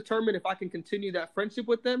 I will determine if I can continue that friendship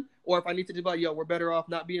with them or if I need to just be like, yo, we're better off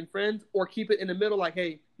not being friends, or keep it in the middle like,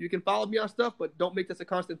 hey, you can follow me on stuff, but don't make this a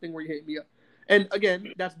constant thing where you hit me up. And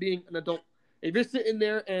again, that's being an adult. If you're sitting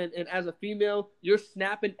there and as a female, you're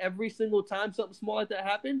snapping every single time something small like that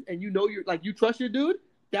happens, and you know you trust your dude,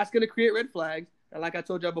 that's going to create red flags. And like I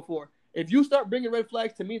told y'all before, if you start bringing red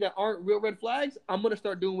flags to me that aren't real red flags, I'm gonna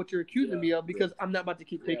start doing what you're accusing me of, because I'm not about to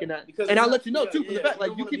keep taking that. Because I'll let you know too from the fact,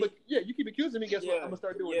 like you keep accusing me. Guess what? I'm gonna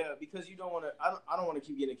start doing it. Yeah, because you don't want to. I don't want to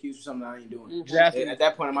keep getting accused of something I ain't doing. Exactly. At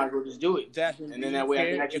that point, I might as well just do it. Exactly. And then that way,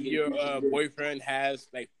 I can actually. If your boyfriend has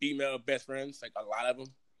like female best friends, like a lot of them.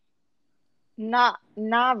 Not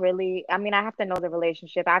really. I mean, I have to know the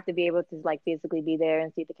relationship. I have to be able to like physically be there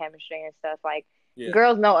and see the chemistry and stuff. Like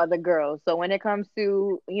girls know other girls. So when it comes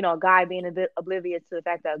to, a guy being a bit oblivious to the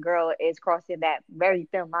fact that a girl is crossing that very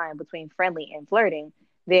thin line between friendly and flirting,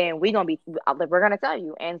 then we're gonna tell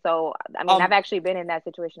you. And so I mean, I've actually been in that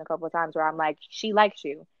situation a couple of times where I'm like, she likes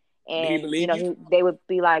you, and they would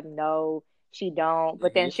be like, no, she don't.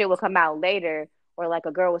 But then shit will come out later. Or like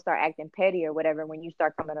a girl would start acting petty or whatever. When you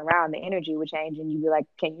start coming around, the energy would change, and you'd be like,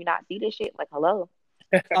 "Can you not see this shit?" Like, hello.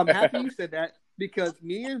 I'm happy you said that, because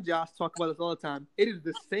me and Josh talk about this all the time. It is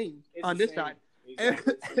the same on this side.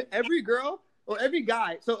 Exactly. Every girl or every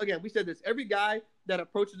guy. So again, we said this. Every guy that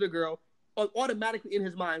approaches a girl, automatically in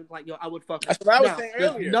his mind, like, "Yo, I would fuck her." That's what I was saying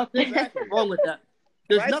earlier. There's nothing wrong with that.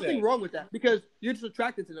 There's nothing wrong with that, because you're just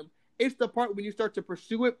attracted to them. It's the part when you start to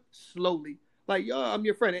pursue it slowly. Like, yo, I'm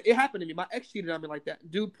your friend. It happened to me. My ex cheated on me like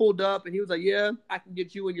that. Dude pulled up and he was like, yeah, I can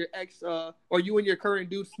get you and your ex, or you and your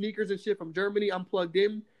current dude sneakers and shit from Germany. I'm plugged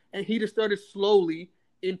in. And he just started slowly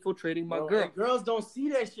infiltrating my girl. And girls don't see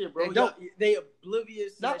that shit, bro. They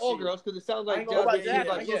oblivious to Not that all shit. girls, because it sounds like the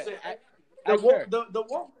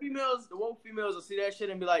woke females will see that shit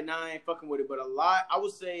and be like, nah, I ain't fucking with it. But a lot, I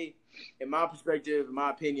would say, in my perspective, in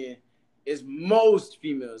my opinion, is most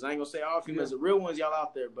females. I ain't gonna say all females, the real ones, y'all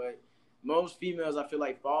out there, but most females, I feel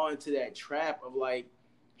like, fall into that trap of like,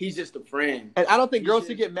 he's just a friend. And I don't think girls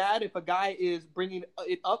should get mad if a guy is bringing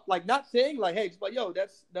it up, like not saying like, hey, just like, yo,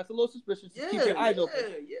 that's a little suspicious. Just keep your eyes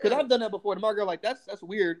open. Because I've done that before. And my girl like, that's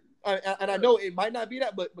weird. And I know it might not be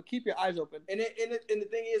that, but keep your eyes open. And the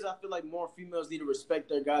thing is, I feel like more females need to respect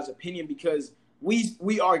their guys' opinion, because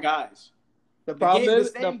we are guys. The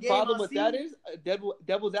problem with that is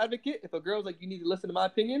devil's advocate. If a girl's like, you need to listen to my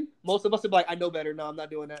opinion, most of us are like, I know better. No, I'm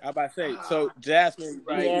not doing that. I'm about to say. So Jasmine,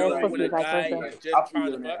 when a guy just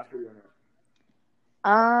trying to fuck.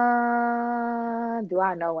 Do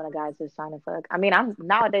I know when a guy's just trying to fuck? I mean,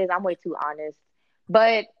 nowadays I'm way too honest.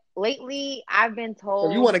 But lately I've been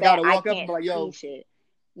told you want a guy to walk up and be like, yo, shit.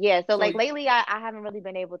 Yeah, so like lately I haven't really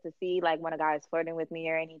been able to see like when a guy is flirting with me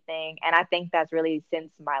or anything. And I think that's really since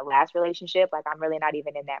my last relationship. Like I'm really not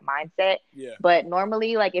even in that mindset. Yeah. But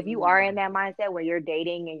normally, like if you are in that mindset where you're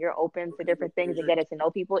dating and you're open to different things and getting to know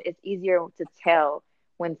people, it's easier to tell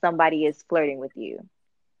when somebody is flirting with you.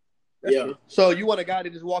 Yeah. So you want a guy to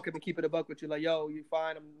just walk up and keep it a buck with you, like, yo, you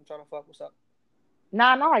fine? I'm trying to fuck. What's up?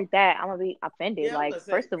 Nah, not like that. I'm gonna be offended. Yeah, like,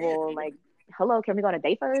 first of all, like, hello, can we go on a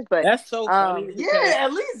date first? But that's so funny. Yeah,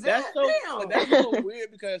 at least that's so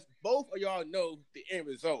weird, because both of y'all know the end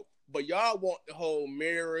result, but y'all want the whole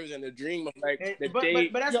mirrors and the dream of like the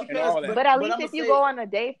date. But that's because, and all that. But at least if you go on a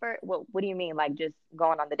date first, what do you mean? Like just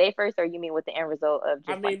going on the date first, or you mean with the end result of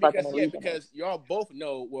just fucking and leaving? Because y'all both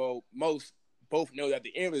know. Well, most both know that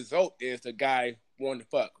the end result is the guy wanting to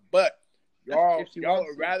fuck, but y'all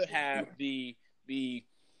would rather have the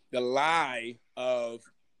lie of,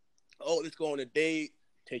 oh, let's go on a date,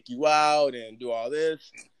 take you out, and do all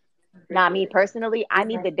this. Nah, me personally, I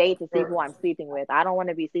need the date to see who I'm sleeping with. I don't want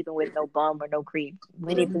to be sleeping with no bum or no creep.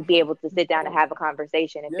 We need to be able to sit down and have a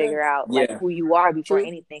conversation and figure out like who you are before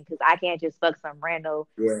anything. Because I can't just fuck some rando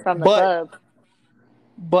from the club.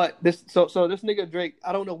 But this, so this nigga Drake,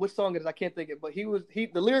 I don't know which song it is. I can't think it. But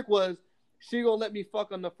the lyric was, "She gonna let me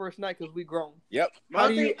fuck on the first night because we grown." Yep. How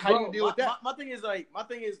do you deal with that? My thing is I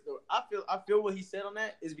feel what he said on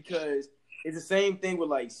that is because it's the same thing with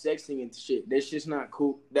like sexting and shit. That's just not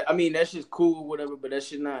cool. That's just cool or whatever, but that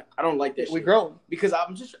shit not. I don't like that shit. We grown. Because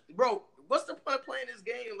I'm just, bro, what's the point of playing this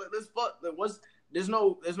game? Like, let's fuck. Like, there's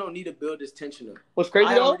no need to build this tension up. What's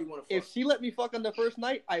crazy though? If she let me fuck on the first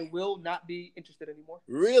night, I will not be interested anymore.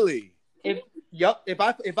 Really? If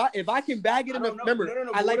I can bag it in the remember,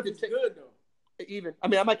 I like to take good though. Even I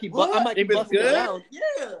mean, I might keep busting it down.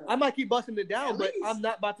 Yeah, I might keep busting it down, but I'm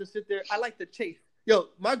not about to sit there. I like to chase. Yo,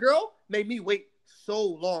 my girl made me wait so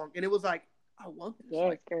long, and it was like I want this.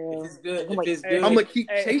 Yes, girl. If it's good, I'm gonna keep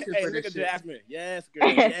chasing for look this at shit. Jasmine. Yes, girl.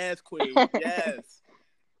 Yes, queen. Yes.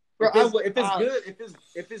 Bro,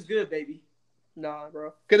 if it's good, baby. Nah,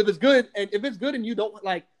 bro. Because if it's good and you don't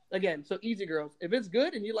like, again, so easy girls. If it's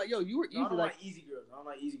good and you're like, yo, you were easy. I don't like easy girls. I don't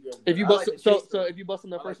like easy girls. If you bust, if you bust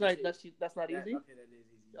on the first night, that's not easy. Okay, that is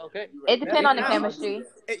easy. Okay. It depends on the chemistry.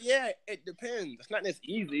 It depends. It's not this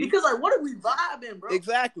easy. Because like, what are we vibing, bro?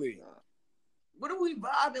 Exactly. What are we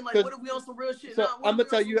vibing? Like, what are we on some real shit? So I'm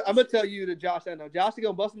gonna tell you to Josh. I know Josh is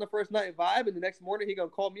gonna bust on the first night and vibe, and the next morning he gonna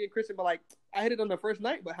call me and Chris and be like, "I hit it on the first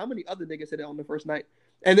night, but how many other niggas hit it on the first night?"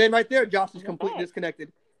 And then right there, Josh is completely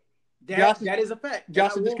disconnected. That is a fact.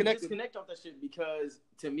 Josh is disconnected. Disconnect off that shit because,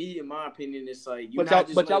 to me, in my opinion, it's like but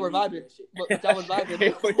y'all were vibing. But y'all was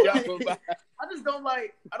vibing. I just don't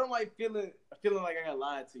like. I don't like feeling like I got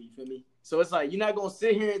lied to. You feel me? So it's like you're not gonna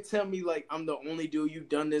sit here and tell me like I'm the only dude you've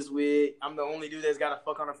done this with. I'm the only dude that's got to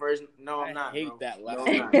fuck on the first. No, I'm not. I hate that lie. No,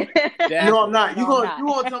 I'm not. No, I'm not. You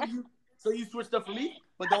gonna tell me so you switched up for me?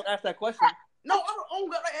 But don't ask that question. No, I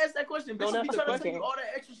don't gotta ask that question. Don't ask be the trying question. to tell you all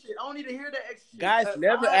that extra shit. I don't need to hear that extra shit. Guys,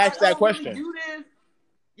 never ask that question. Really do this.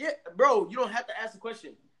 Yeah, bro, you don't have to ask the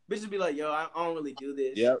question. Bitches be like, yo, I don't really do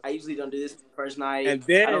this. Yep. I usually don't do this the first night. And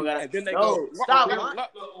then, I don't gotta, and then they no, go, stop.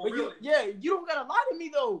 Really? You don't gotta lie to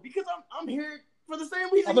me though, because I'm here for the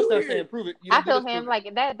same reason. I'm gonna start saying, prove it. I feel him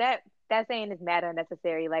like that saying is mad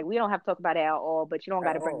unnecessary. Like we don't have to talk about it at all, but you don't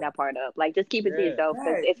got to bring that part up. Like just keep it to yourself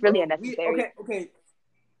because it's really unnecessary. Okay.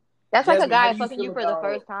 That's Jasmine, like a guy fucking you for the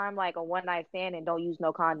first time, like a one night stand, and don't use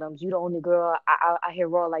no condoms. You the only girl I hear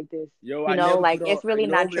raw like this. Yo, you know, like it's really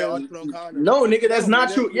not true. No, nigga, that's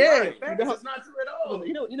not true. Yeah, that's not true at all.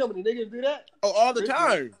 You know when the niggas do that? Oh, all the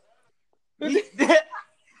time. All the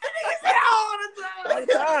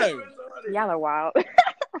time. Y'all are wild.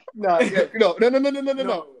 No.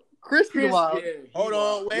 Chris is wild. Yeah, hold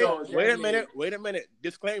on, wait a minute.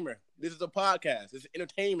 Disclaimer: this is a podcast. This is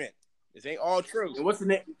entertainment. This ain't all true. And what's the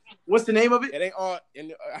name? What's the name of it? It ain't all. All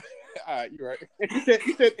right, you're right. You said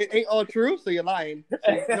it ain't all true, so you're lying.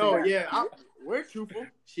 No, yeah, we're truthful.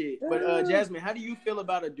 Shit, but Jasmine, how do you feel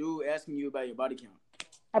about a dude asking you about your body count?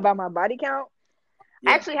 About my body count?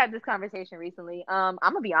 Yeah. I actually had this conversation recently. I'm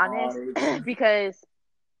gonna be honest because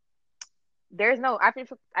there's no. I just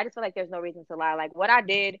feel like there's no reason to lie. Like what I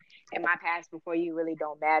did in my past before you really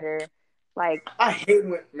don't matter. Like I hate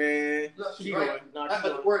when man. Keep going.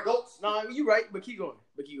 Where it goes. No, you're right, but keep going.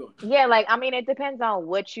 Yeah, like I mean, it depends on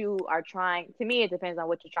what you are trying. To me, it depends on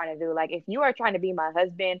what you're trying to do. Like if you are trying to be my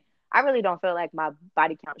husband, I really don't feel like my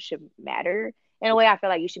body count should matter. In a way, I feel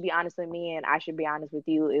like you should be honest with me, and I should be honest with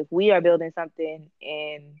you. If we are building something,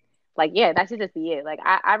 and like yeah, that should just be it. Like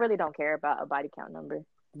I really don't care about a body count number.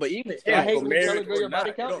 But even if I hate when you tell a girl your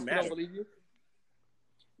body count, I don't believe you.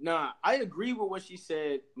 Nah, I agree with what she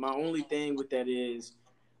said. My only thing with that is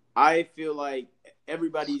I feel like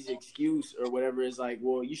everybody's excuse or whatever is like,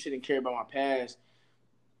 well, you shouldn't care about my past.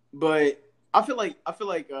 But I feel like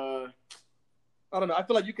I don't know. I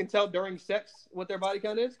feel like you can tell during sex what their body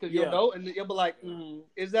count is because you'll know, and you'll be like,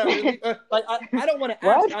 "Is that really?" Like I don't want to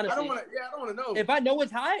ask. Honestly, I don't want to know. If I know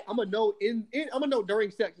it's high, I'm gonna know I'm gonna know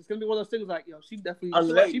during sex. It's gonna be one of those things like, yo, she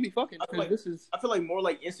definitely she be fucking. I feel like more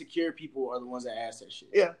like insecure people are the ones that ask that shit.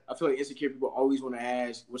 Yeah, I feel like insecure people always want to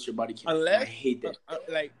ask, "What's your body count?" I hate that.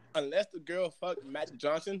 Unless the girl fucked Magic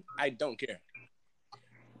Johnson, I don't care.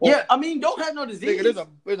 Well, yeah, I mean, don't have no disease. Nigga,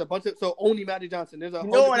 there's a bunch of Only Magic Johnson. There's a. You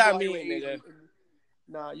know what I mean, nigga.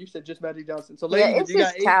 Nah, you said just Magic Johnson. So, ladies, it's if you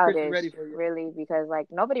got just childish, ready for you. Really, because like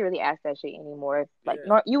nobody really asks that shit anymore. Like,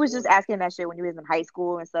 you was just asking that shit when you was in high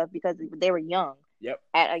school and stuff because they were young. Yep.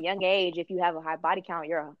 At a young age, if you have a high body count,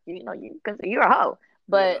 you're a hoe.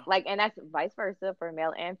 But like, and that's vice versa for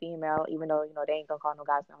male and female. Even though they ain't gonna call no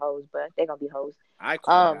guys no hoes, but they gonna be hoes. I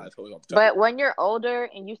call guys hoes. But when you're older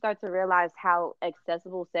and you start to realize how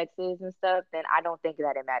accessible sex is and stuff, then I don't think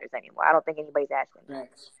that it matters anymore. I don't think anybody's asking.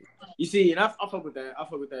 Thanks. You see, and I fuck with that. I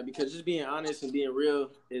fuck with that because just being honest and being real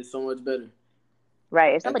is so much better.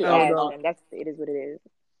 Right. If somebody asks, then it is what it is.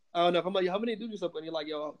 I don't know if I'm like, how many dudes up and you're like,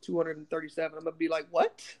 yo, 237. I'm gonna be like,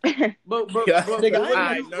 what? But nigga,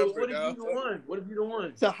 what if you the one?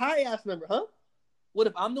 It's a high ass number, huh? What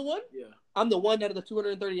if I'm the one? Yeah, I'm the one out of the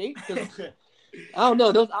 238. I don't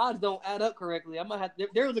know. Those odds don't add up correctly. I might have.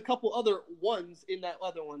 There was a couple other ones in that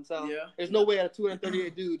other one, so there's no way out of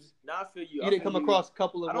 238 dudes. Now I feel you. You didn't come across a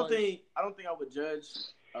couple of. I don't think I would judge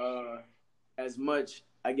as much.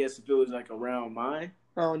 I guess if it was like around mine.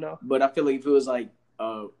 Oh no. But I feel like if it was like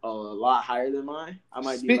a lot higher than mine, I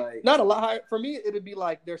might be like not a lot higher. For me, it'd be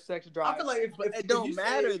like their sex drive. I feel like it don't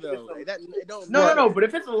matter though. It don't. No. But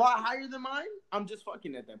if it's a lot higher than mine, I'm just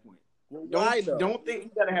fucking at that point. Why though? Don't think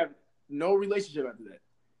you gotta have. no relationship after that.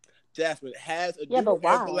 Jasmine, has a Yeah, dude but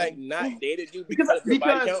why? ever like not dated you because of your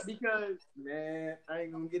body count? Because man, I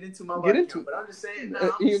ain't gonna get into my Get body into count, it. but I'm just saying.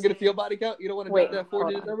 You gonna get a field body count? You don't want to Wait, drop that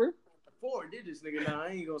 4-digit number? 4 digits, nigga. Nah, I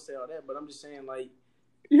ain't gonna say all that, but I'm just saying, like,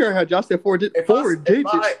 You heard how Josh said 4 digits.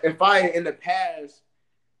 If I in the past,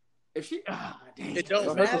 if she, damn, It don't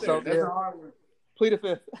hurt matter. yourself, that's yeah. a hard one. Plead the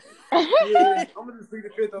fifth. Yeah, I'm gonna just plead the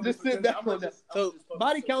fifth. Just sit down on that. So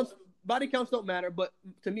Body counts don't matter, but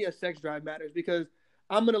to me, a sex drive matters because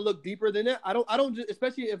I'm gonna look deeper than that. I don't just,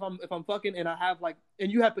 especially if I'm fucking and I have like,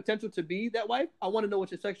 and you have potential to be that wife. I want to know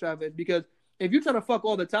what your sex drive is because if you're trying to fuck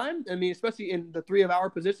all the time, I mean, especially in the 3 of our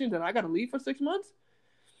positions, and I gotta leave for 6 months.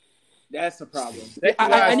 That's a problem.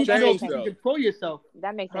 I need to know if you can control yourself.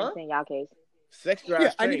 That makes sense in y'all case. Sex drive.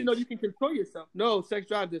 Yeah, I need to know you can control yourself. No, sex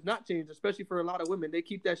drive does not change, especially for a lot of women. They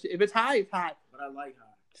keep that shit. If it's high, it's high. But I like high.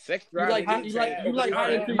 Sex You drive. like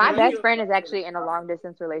high until My you best friend is actually in a long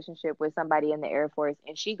distance relationship with somebody in the Air Force,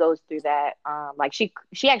 and she goes through that. Like she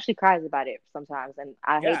actually cries about it sometimes, and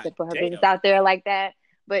I hate to put her business out there like that,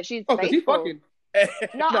 but she's because he's faithful. fucking.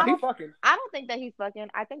 No, he's fucking. I don't think that he's fucking.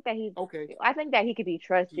 I think that he's okay. I think that he could be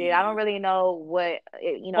trusted. I don't really know what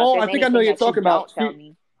you know. Oh, if I think I know anything you're that she talking about. don't tell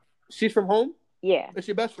me. She's from home. Yeah, It's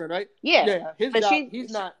your best friend, right? yeah. Yeah. His But job. He's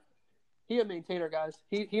not. He a maintainer, guys.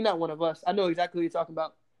 He not one of us. I know exactly what you're talking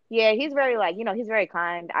about. Yeah, he's very he's very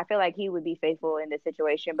kind. I feel like he would be faithful in this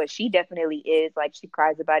situation, but she definitely is. Like she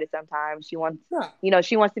cries about it sometimes. She wants,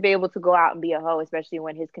 she wants to be able to go out and be a hoe, especially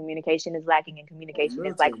when his communication is lacking and communication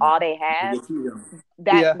is like all they have.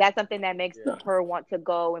 That's something that makes her want to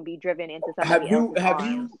go and be driven into somebody else's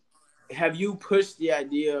arms. Have you pushed the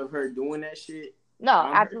idea of her doing that shit? No,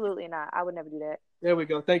 absolutely not. I would never do that. There we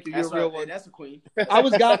go. Thank you. You're a real one. That's a queen. I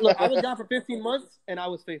was gone. Look, I was gone for 15 months, and I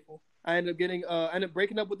was faithful. I ended up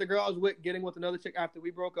breaking up with the girl I was with, getting with another chick after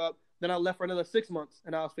we broke up. Then I left for another 6 months,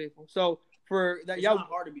 and I was faithful. So for that, it's not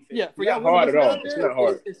hard to be faithful. Yeah, for y'all, hard at all. It's not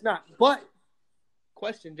hard. It's not. But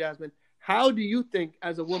question, Jasmine, how do you think,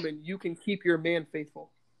 as a woman, you can keep your man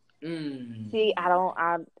faithful? See,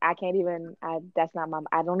 I can't even. That's not my.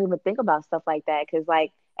 I don't even think about stuff like that because,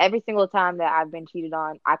 like, every single time that I've been cheated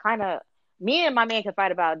on, me and my man can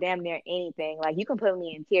fight about damn near anything. Like, you can put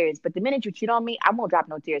me in tears, but the minute you cheat on me, I won't drop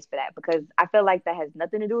no tears for that because I feel like that has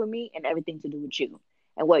nothing to do with me and everything to do with you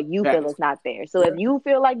and what you feel is not there. So if you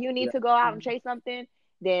feel like you need to go out and chase something,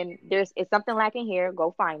 then it's something lacking here.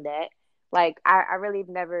 Go find that. Like, I really have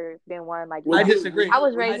never been one like. I disagree. I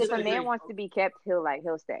was raised if a man wants to be kept, he'll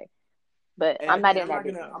stay. But I'm not in that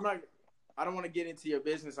business. I don't want to get into your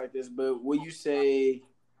business like this, but will you say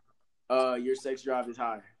your sex drive is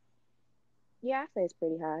high? Yeah, I say it's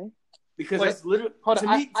pretty high. Because that's literally. Hold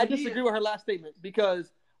on, I disagree with her last statement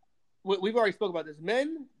because we've already spoke about this.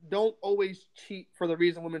 Men don't always cheat for the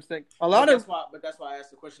reason women think. That's why I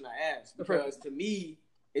asked the question I asked. Because to me,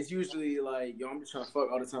 it's usually like, yo, I'm just trying to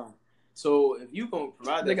fuck all the time. So if you gonna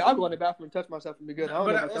provide that, I'll go in the bathroom and touch myself and be good. That's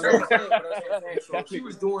what I'm saying. So if she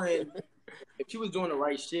was doing the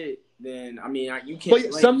right shit, then I mean, you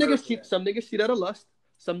can't. But some niggas cheat. Some niggas cheat out of lust.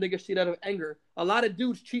 Some niggas cheat out of anger. A lot of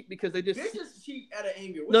dudes cheat because they just cheat out of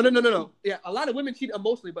anger. No. Yeah, a lot of women cheat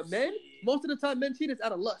emotionally, but men, most of the time, men cheat is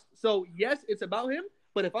out of lust. So yes, it's about him.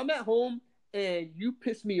 But if I'm at home and you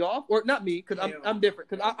piss me off, or not me, because I'm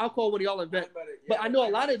different, because I'll call one of y'all and vent. But I know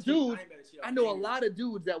a lot of dudes. I know a lot of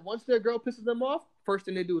dudes that once their girl pisses them off, first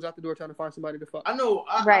thing they do is out the door trying to find somebody to fuck. I know.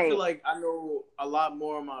 I feel like I know a lot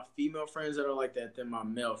more of my female friends that are like that than my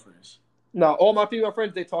male friends. No, all my female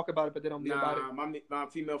friends, they talk about it, but they don't be about it. My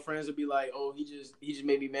female friends would be like, "Oh, he just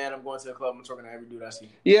made me mad. I'm going to the club. I'm talking to every dude I see."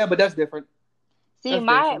 Yeah, but that's different. See,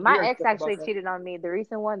 my ex actually cheated on me. The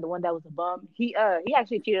recent one, the one that was a bum, he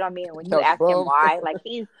actually cheated on me. And when you ask him why, like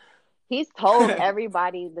he's told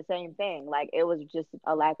everybody the same thing. Like it was just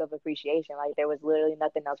a lack of appreciation. Like there was literally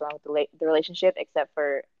nothing else wrong with the relationship except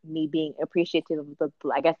for me being appreciative of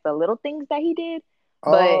the little things that he did.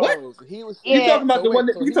 But he was. You talking about the one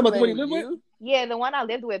that you talking about the one he lived with? Yeah, the one I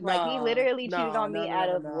lived with. Like he literally cheated on me out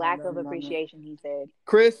of lack of appreciation. He said.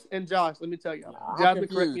 Chris and Josh, let me tell y'all. Jasmine,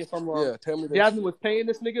 correct me if I'm wrong. Yeah, tell me. Jasmine was paying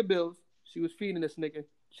this nigga bills. She was feeding this nigga.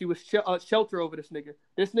 She was shelter over this nigga.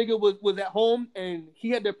 This nigga was at home and he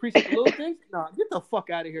had to appreciate the little things. Nah, get the fuck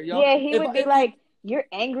out of here, y'all. Yeah, he would be like, "You're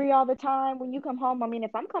angry all the time when you come home." I mean,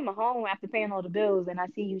 if I'm coming home after paying all the bills and I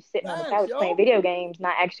see you sitting on the couch playing video games,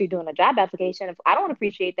 not actually doing a job application, if I don't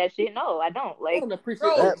appreciate that shit, no, I don't. Like, I don't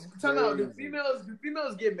appreciate that. Time out. Do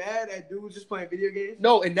females get mad at dudes just playing video games?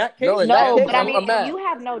 No, in that case, but I mean, if you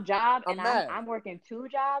have no job and I'm working 2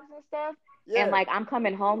 jobs and stuff. Yeah. And like I'm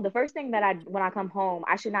coming home, the first thing that when I come home,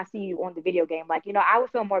 I should not see you on the video game. Like, I would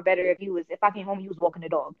feel more better if I came home and you was walking the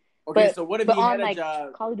dog. Okay, so what if he had a like,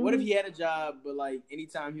 job? What if he had a job, but like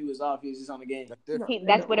anytime he was off, he was just on the game?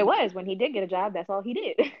 That's what it was. When he did get a job, that's all he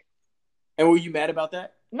did. And were you mad about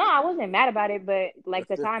that? No, I wasn't mad about it, but like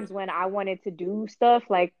the times when I wanted to do stuff,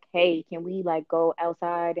 like, hey, can we like go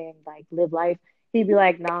outside and like live life? He'd be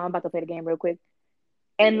like, nah, I'm about to play the game real quick.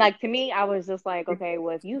 And like to me, I was just like, okay,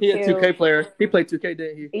 well, if you he feel... a 2K player, he played 2K,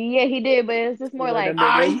 didn't he? Yeah, he did, but it's just more like, you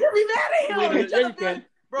can be mad at him. Yeah, you can.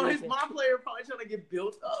 Bro, his mom player probably trying to get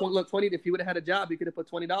built up. Look, 20. If he would have had a job, he could have put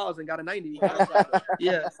 $20 and got a 90.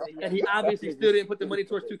 Yeah, and he obviously still didn't put the money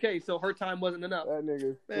towards 2K, so her time wasn't enough. That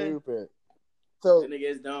nigga's stupid. So that nigga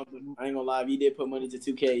is dumb. I ain't gonna lie. If he did put money to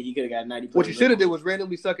 2K, he could have got 90. What you should have did was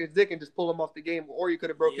randomly suck his dick and just pull him off the game, or you could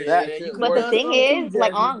have broke his shit. But the thing is,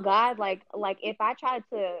 like, on God, like if I tried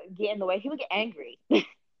to get in the way, he would get angry. It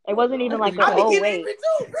wasn't even like, oh wait. Get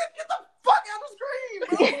the fuck out of the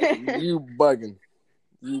screen, bro. You bugging.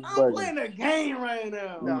 I'm playing a game right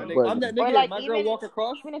now. No, nigga, I'm that nigga. Like, my girl walk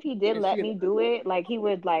across. Even if he did let me do it, like he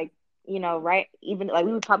would like, you know, right? Even like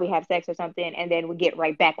we would probably have sex or something, and then we get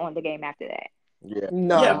right back on the game after that. Yeah.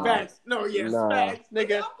 No. Yeah, facts. No, yes, facts.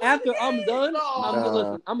 Nigga, after I'm done,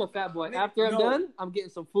 listen, I'm a fat boy. After I'm done, I'm getting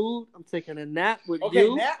some food. I'm taking a nap with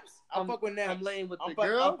you. Naps? I fuck with naps. I'm laying with the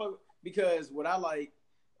girl. Because what I like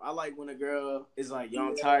when a girl is like, yo,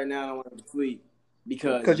 I'm tired now, I don't want to sleep.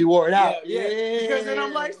 Because you wore it out. Yeah. Because then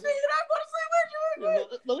I'm like, see, I'm going to sleep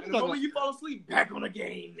with you. And the moment you fall asleep, back on the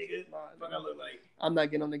game, nigga. Fuck I look like. I'm not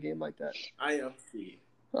getting on the game like that. I am.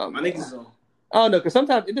 My niggas on. I don't know, because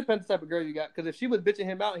sometimes it depends the type of girl you got. Because if she was bitching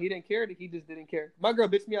him out and he didn't care, then he just didn't care. My girl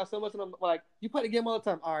bitched me out so much, and I'm like, you play the game all the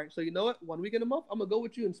time. All right, so you know what? 1 weekend a month, I'm going to go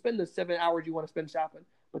with you and spend the 7 hours you want to spend shopping.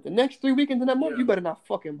 But the next 3 weekends in that month, you better not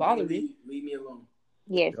fucking bother me. Leave me alone.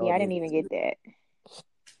 Yeah, see, I didn't even get that.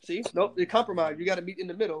 See? Nope, they compromise. You got to meet in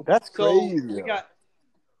the middle. That's crazy. So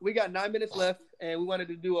we got 9 minutes left, and we wanted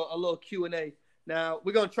to do a little Q&A. Now,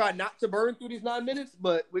 we're going to try not to burn through these 9 minutes,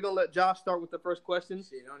 but we're going to let Josh start with the first question.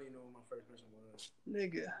 Shit, I don't even know what my first question was.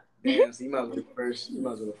 Nigga. Damn, so you might as well go first.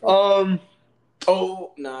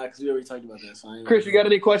 Oh, nah, because we already talked about that. So Chris, you got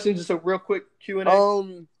any questions? Just a real quick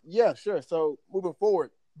Q&A. Yeah, sure. So, moving forward,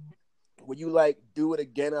 would you, like, do it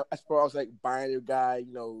again as far as, like, buying your guy,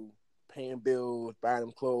 you know, paying bills, buying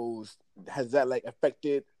them clothes? Has that, like,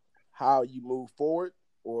 affected how you move forward,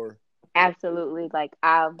 or? Absolutely. Like,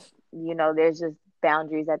 there's just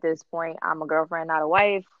boundaries at this point. I'm a girlfriend, not a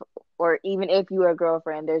wife. Or even if you are a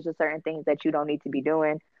girlfriend, there's just certain things that you don't need to be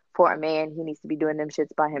doing for a man. He needs to be doing them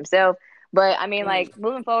shits by himself. But, I mean, like,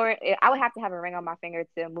 moving forward, I would have to have a ring on my finger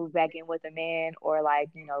to move back in with a man or, like,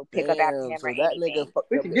 you know, pick up after him or anything.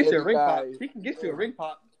 We can get you a ring pop. He can get you a ring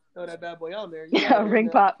pop. Throw that bad boy on there. Yeah, a ring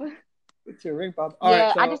pop. Get you a ring pop. All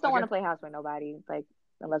right, so I just don't want to play house with nobody, like,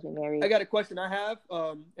 unless we're married. I got a question I have,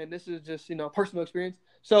 and this is just, personal experience.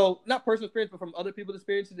 So, not personal experience, but from other people's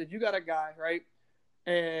experiences. If you got a guy, right,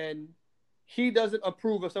 and he doesn't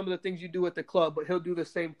approve of some of the things you do at the club, but he'll do the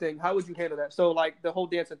same thing, how would you handle that? So, like, the whole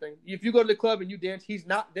dancing thing. If you go to the club and you dance, he's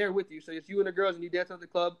not there with you. So, it's you and the girls and you dance at the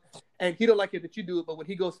club, and he don't like it that you do it, but when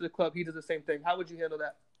he goes to the club, he does the same thing. How would you handle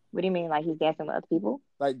that? What do you mean, like he's dancing with other people?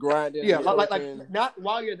 Like grinding? Yeah, like not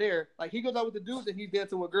while you're there. Like, he goes out with the dudes and he's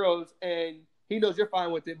dancing with girls, and he knows you're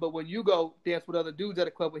fine with it, but when you go dance with other dudes at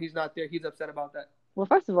a club when he's not there, he's upset about that. Well,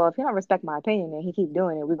 first of all, if he don't respect my opinion and he keep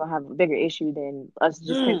doing it, we're gonna have a bigger issue than us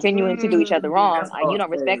just continuing to do each other wrong. Like, you don't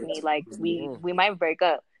respect me, like we might break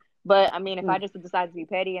up. But I mean, if I just decide to be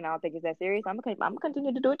petty and I don't think it's that serious, I'm gonna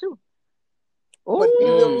continue to do it too. But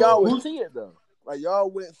even y'all would see it though. Like, y'all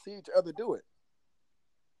wouldn't see each other do it.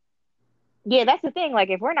 Yeah, that's the thing. Like,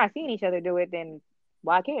 if we're not seeing each other do it, then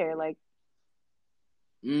why care? Like,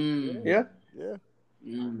 yeah.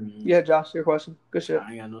 Mm. Yeah, Josh, your question. Good shit.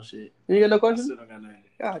 I ain't got no shit. You got no question? I still don't got nothing.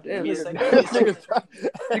 God damn. You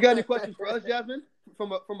got any questions for us, Jasmine?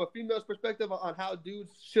 From a female's perspective on how dudes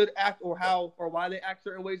should act or why they act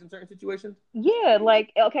certain ways in certain situations? Yeah,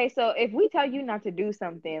 like, okay, so if we tell you not to do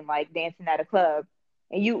something like dancing at a club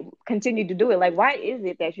and you continue to do it, like, why is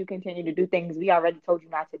it that you continue to do things we already told you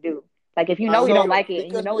not to do? Like, if you know you don't like it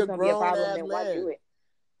and you know it's going to be a problem, then why do it?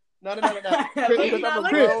 No. Let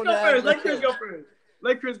Chris go first.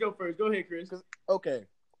 Let Chris go first. Go ahead, Chris. Okay.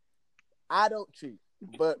 I don't cheat,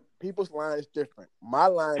 but people's line is different. My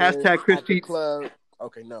line is Chris at the club.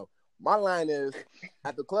 Okay, no. My line is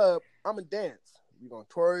at the club, I'm going to dance. You going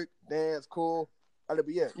to twerk, dance, cool. That'll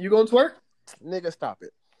be it. You going to twerk? Nigga, stop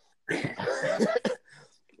it.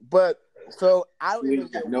 But, so I don't even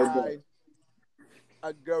get why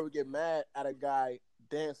a girl would get mad at a guy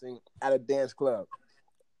dancing at a dance club.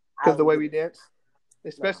 Because the way we dance?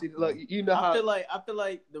 Especially, look, you know how... I feel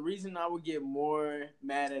like the reason I would get more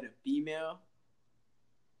mad at a female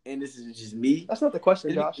and this is just me. That's not the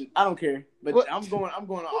question, Josh. I don't care, but what? I'm going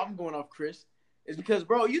off Chris. It's because,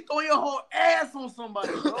 bro, you throw your whole ass on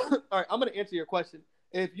somebody, bro. All right, I'm gonna answer your question.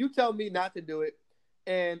 If you tell me not to do it,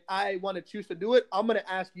 and I want to choose to do it, I'm gonna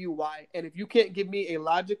ask you why. And if you can't give me a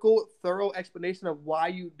logical, thorough explanation of why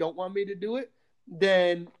you don't want me to do it,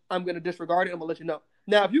 then I'm gonna disregard it. I'm gonna let you know.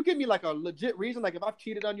 Now, if you give me like a legit reason, like if I've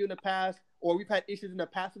cheated on you in the past or we've had issues in the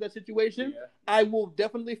past with that situation, I will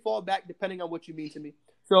definitely fall back depending on what you mean to me.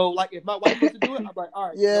 So, like, if my wife wants to do it, I'm like, all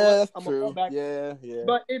right, I'm gonna fall back. Yeah.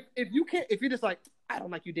 But if you can't, if you're just like, I don't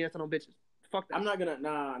like you dancing on bitches, fuck that. I'm not gonna.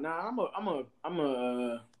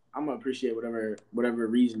 I'm gonna appreciate whatever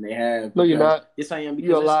reason they have. No, you're not. Yes, I am.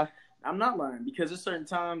 You're a lie. I'm not lying because there's certain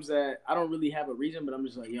times that I don't really have a reason, but I'm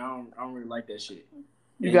just like, I don't really like that shit.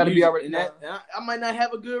 You got to be already. I might not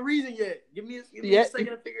have a good reason yet. Give me a second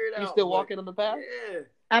to figure it out. You still walking on the path? Yeah.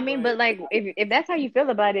 I mean, but like, if that's how you feel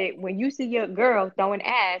about it, when you see your girl throwing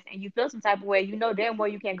ass and you feel some type of way, you know damn well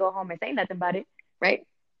you can't go home and say nothing about it, right?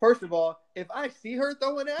 First of all, if I see her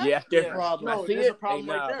throwing ass, there's a problem. No, there's a problem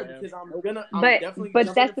right there because I'm definitely.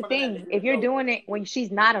 But that's the thing. If you're doing it when she's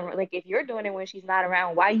not around, like if you're doing it when she's not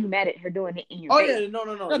around, why are you mad at her doing it in your face? Oh yeah,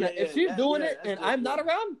 no. Yeah, if she's doing it and I'm not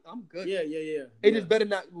around, I'm good. Yeah. It just better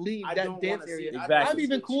not leave that dance area.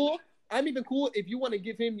 Exactly. I'm even cool if you want to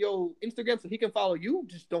give him your Instagram so he can follow you.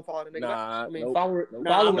 Just don't follow the nigga. Nah, I mean, nope. follow.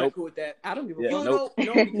 I'm not cool with that. I don't give a fuck.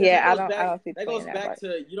 No, yeah, I don't see that goes back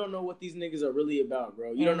to you don't know what these niggas are really about,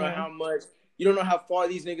 bro. You don't know how much. You don't know how far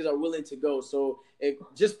these niggas are willing to go. So if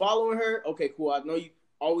just following her, okay, cool. I know you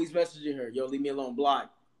always messaging her. Yo, leave me alone.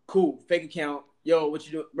 Block. Cool. Fake account. Yo, what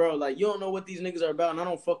you doing, bro? Like you don't know what these niggas are about, and I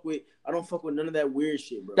don't fuck with none of that weird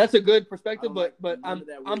shit, bro. That's a good perspective, but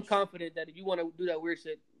I'm confident that if you want to do that weird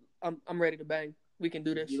shit, I'm ready to bang. We can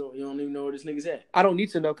do this. You don't even know where this nigga's at. I don't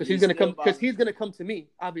need to know because he's gonna come to me,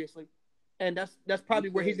 obviously, and that's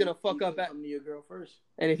probably where he's gonna fuck up at. Come to your girl first.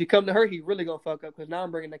 And if you come to her, he really gonna fuck up because now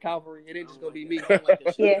I'm bringing the cavalry. It ain't just gonna be me.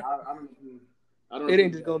 Yeah. It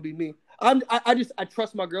ain't just gonna be me. I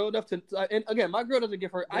trust my girl enough to. And again, my girl doesn't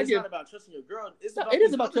give her. It's not about trusting your girl. It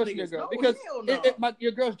is about trusting your girl because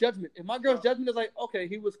your girl's judgment. If my girl's judgment is like, okay,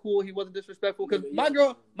 he was cool, he wasn't disrespectful. Because my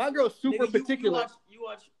girl's super particular. You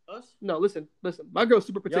watch us? No, listen. My girl's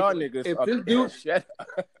super particular. Y'all niggas. If this dude,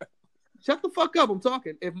 shut the fuck up. I'm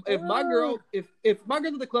talking. If my girl at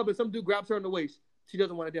the club and some dude grabs her in the waist, she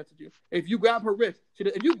doesn't want to dance with you. If you grab her wrist,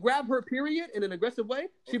 if you grab her period in an aggressive way,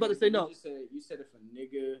 she about to say no. You said if a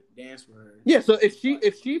nigga dance with her. Yeah, so if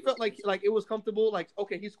she felt like it was comfortable, like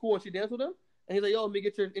okay, he's cool and she danced with him, and he's like, yo, let me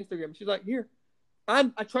get your Instagram. She's like, here. I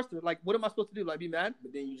trust her. Like, what am I supposed to do? Like, be mad?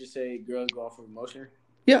 But then you just say girls go off of emotion.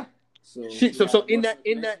 Yeah. So in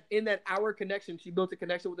that hour connection, she built a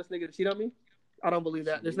connection with this nigga to cheat on me. I don't believe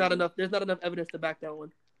that. There's not enough evidence to back that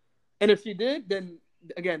one. And if she did, then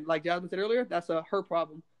again, like Jasmine said earlier, that's her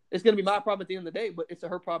problem. It's gonna be my problem at the end of the day, but it's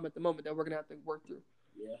her problem at the moment that we're gonna have to work through.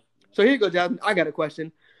 Yeah. So here you go, Jasmine. I got a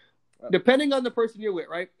question. Depending on the person you're with,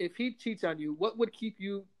 right? If he cheats on you, what would keep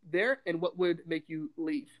you there, and what would make you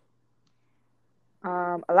leave?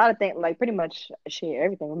 A lot of things, like pretty much shit,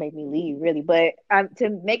 everything will make me leave, really. But to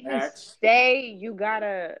make me stay, you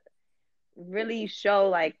gotta really show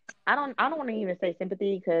like I don't want to even say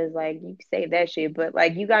sympathy because like you can say that shit, but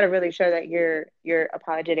like you got to really show that you're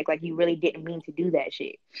apologetic, like you really didn't mean to do that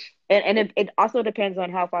shit, and it also depends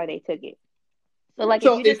on how far they took it. So like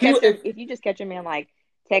if you just catch a man like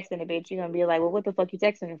texting a bitch, you're gonna be like, well, what the fuck you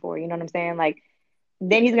texting her for? You know what I'm saying? Like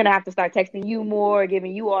then he's gonna have to start texting you more,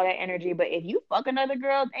 giving you all that energy. But if you fuck another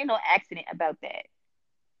girl, ain't no accident about that.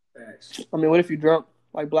 I mean, what if you drunk,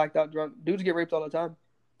 like blacked out drunk? Dudes get raped all the time.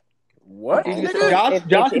 What? Josh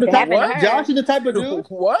is the type of dude.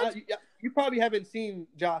 What? You probably haven't seen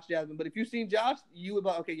Josh, Jasmine, but if you've seen Josh, you would be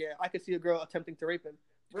like, okay, yeah, I could see a girl attempting to rape him.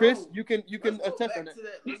 Chris, bro, you can attempt on that.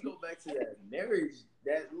 Let's go back to that marriage,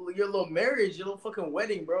 your little fucking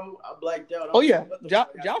wedding, bro. I blacked out. Oh yeah,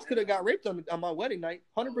 Josh could have got raped on my wedding night,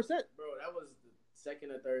 100%. Bro, that was the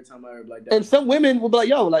second or third time I ever blacked out. And some women will be like,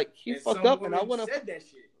 yo, like he fucked up, and I want to. Said that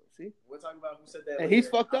shit. See, we're talking about who said that. And he's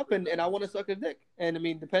fucked up, and I want to suck his dick. And I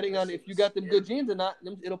mean, depending on if you got them good genes or not,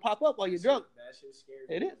 it'll pop up while you're drunk. That shit's scary.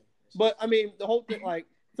 It is. But I mean, the whole thing, like,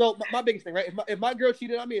 so my biggest thing, right? If my girl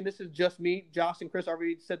cheated on me, and this is just me, Josh and Chris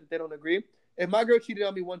already said that they don't agree. If my girl cheated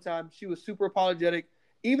on me one time, she was super apologetic.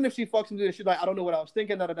 Even if she fucks me, she's like, I don't know what I was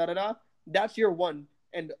thinking, That's your one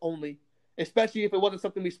and only. Especially if it wasn't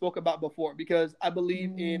something we spoke about before, because I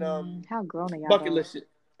believe in how grown are y'all? Bucket list shit.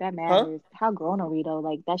 That matters. Huh? How grown are we though?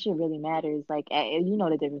 Like that shit really matters. Like you know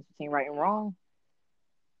the difference between right and wrong.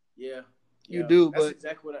 Yeah. You do, that's but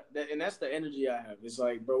exactly and that's the energy I have. It's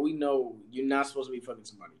like, bro, we know you're not supposed to be fucking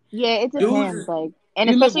somebody. Yeah, it depends. Like, and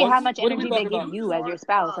You live especially how once. much What are we energy they talking give about? you as your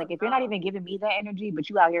spouse. Like, if you're not even giving me that energy, but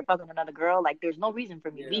you out here fucking another girl, like, there's no reason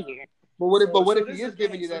for me to be here. But what if he is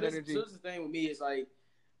giving you that energy? So this is the thing with me is like,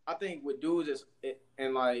 I think with dudes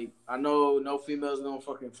and like, I know no females gonna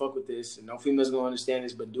fucking fuck with this, and no females gonna understand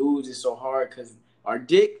this, but dudes is so hard because our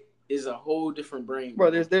dick is a whole different brain.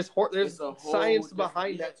 Bro, there's science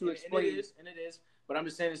behind that to explain. And it is. But I'm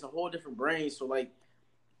just saying it's a whole different brain. So like,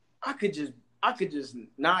 I could just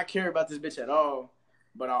not care about this bitch at all,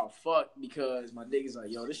 but I'll fuck because my dick is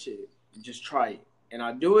like, yo, this shit, just try it. And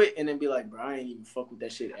I do it and then be like, bro, I ain't even fuck with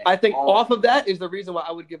that shit at I think all. off of that is the reason why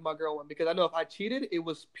I would give my girl one, because I know if I cheated, it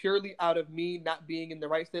was purely out of me not being in the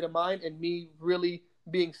right state of mind and me really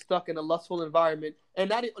being stuck in a lustful environment. And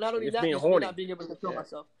not only that, just me not being able to control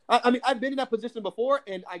myself. I mean, I've been in that position before,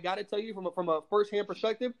 and I got to tell you from a first-hand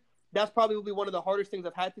perspective, that's probably one of the hardest things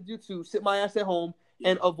I've had to do, to sit my ass at home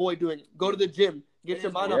and avoid doing it. Go to the gym, get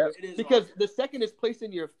your mind off it. Because the second it's placed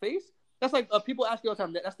in your face, that's like people ask you all the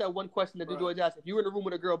time. That's that one question that dude always asks. If you were in a room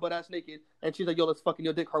with a girl butt ass naked and she's like, yo, let's fucking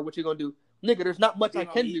your dick hard, what you gonna do? Nigga, there's not much I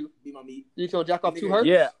can do. Be my meat. You gonna jack off to her?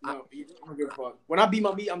 Yeah. No, I don't give a fuck. When I beat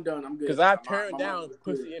my meat, I'm done. I'm good. Because I've turned down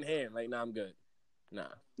pussy in hand. Like, nah, I'm good.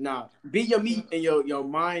 Nah. Beat your meat and your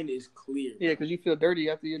mind is clear. Yeah, because you feel dirty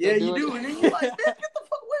after you're done doing do. And then you're like, man, get the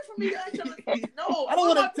fuck away from me. I ain't trying to no, I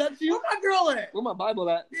don't want to touch you. Where my girl at? Where my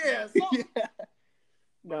Bible at? Yeah. Yeah.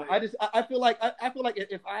 No, I feel like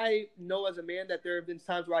if I know as a man that there have been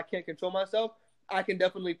times where I can't control myself, I can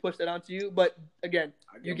definitely push that onto you. But again,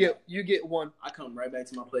 you get one. I come right back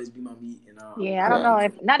to my place, be my meat, and yeah, I don't know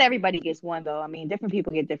if not everybody gets one though. I mean, different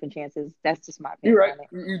people get different chances. That's just my opinion. You're right.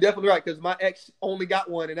 You're definitely right, because my ex only got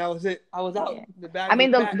one, and that was it. I was out. Yeah. I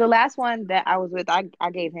mean, the last one that I was with,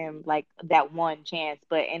 I gave him like that one chance,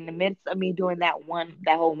 but in the midst of me doing that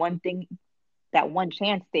whole one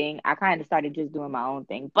chance thing, I kind of started just doing my own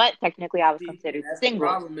thing. But technically, I was considered single.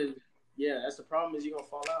 That's the problem is you're gonna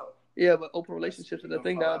fall out. Yeah, but open relationships are the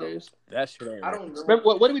thing nowadays. That's true. I don't remember.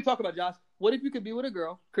 What did we talk about, Josh? What if you could be with a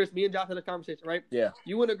girl? Chris, me and Josh had a conversation, right? Yeah.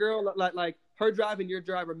 You and a girl, like her drive and your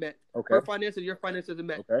drive are met. Okay. Her finances and your finances are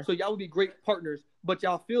met. Okay. So y'all would be great partners, but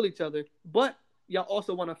y'all feel each other, but y'all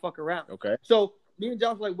also want to fuck around. Okay. So me and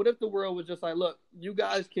Josh were like, what if the world was just like, look, you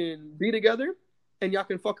guys can be together and y'all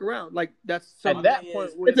can fuck around? Like, that's at that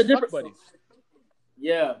point, it's a different buddies.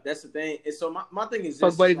 Yeah, that's the thing. And so my thing is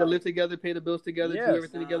fuck buddies that live together, pay the bills together, do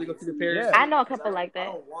everything together, go to the parents. Yeah. I know a couple like that.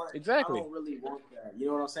 Exactly. I don't really want that. You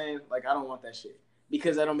know what I'm saying? Like, I don't want that shit.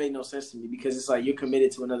 Because that don't make no sense to me. Because it's like, you're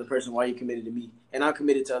committed to another person while you're committed to me. And I'm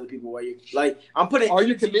committed to other people while you're... Like, I'm putting... Are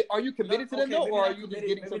you committed to them, though? Or are you just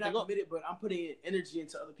getting something not up? Committed, but I'm putting energy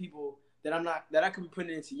into other people that I could be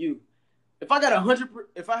putting into you. If I have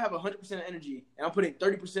 100% of energy and I'm putting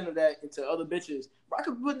 30% of that into other bitches, bro, I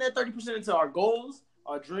could be putting that 30% into our goals,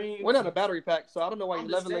 our dreams. We're not a battery pack, so I don't know why you're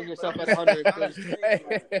leveling yourself at 100. I'm just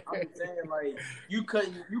saying, like, you're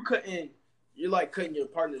like cutting your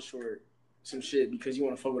partner short some shit because you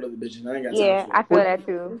want to fuck with other bitches. I ain't got time for Yeah, I feel that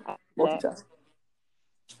too. Multitask.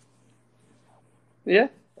 Yeah.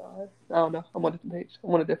 I don't know. I'm on a different page.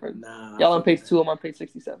 I'm on a different. Nah. Y'all on page 2. I'm on page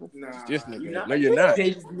 67. Nah. Just nigga. You're not. No, you're not.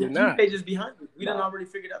 You're not. Pages behind me. We done already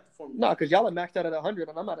figured out the formula. No, because y'all are maxed out at 100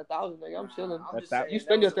 and I'm at 1,000. Like, I'm chilling. You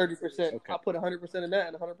spend your 30%. Okay. I'll put 100% in that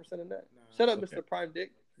and 100% in that. Shut up, Mr. Prime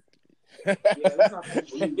Dick. Yeah, that's not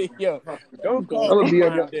Yo, don't call me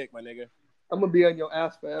Prime Dick, my nigga. I'm going to be on your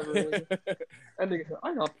ass forever. That nigga said,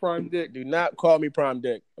 I got Prime Dick. Do not call me Prime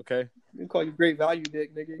Dick, okay? You can call you Great Value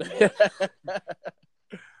Dick, nigga.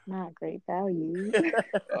 Not great value.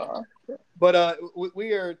 But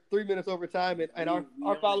we are 3 minutes over time, and our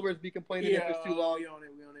followers be complaining if it's too long. We on it.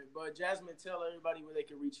 But Jasmine, tell everybody where they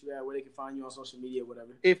can reach you at, where they can find you on social media,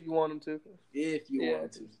 whatever. If you want them to. If you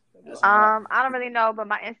want to. I don't really know, but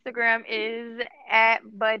my Instagram is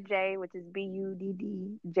 @BudJ, which is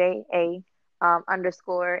BUDDJA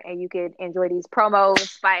 _, and you can enjoy these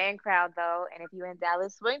promos by In Crowd though. And if you're in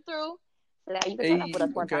Dallas, swing through. So that you can sign up with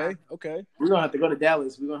us one time. Okay. We're gonna have to go to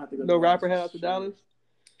Dallas. No rapper head out to Dallas.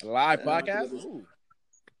 Live podcast. Ooh.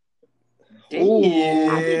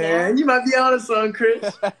 Yeah, you might be on to something,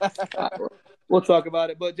 Chris. We'll talk about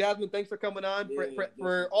it. But Jasmine, thanks for coming on.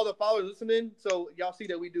 For all the followers listening, so y'all see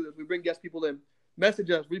that we do this. We bring guest people in. Message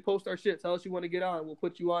us, repost our shit. Tell us you want to get on. We'll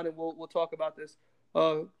put you on and we'll talk about this.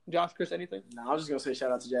 Josh, Chris, anything? No, I was just gonna say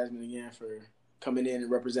shout out to Jasmine again for coming in and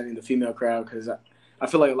representing the female crowd, because I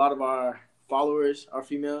feel like a lot of our followers are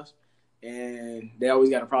females, and they always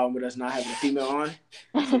got a problem with us not having a female on.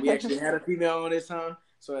 So we actually had a female on this time.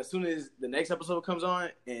 So as soon as the next episode comes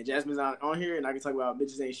on and Jasmine's not on here and I can talk about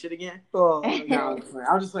bitches ain't shit again. Oh, no,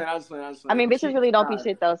 I'm just playing. I mean, bitches really don't be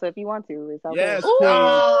shit though. So if you want to, it's okay. Yes,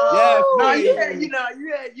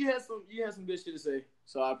 you had some good shit to say.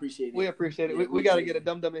 So I appreciate it. We appreciate it. We got to get a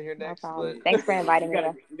dum in here next. No Thanks for inviting me.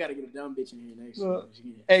 We got to get a dumb bitch in here next.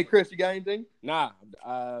 Hey, Chris, you got anything? Nah,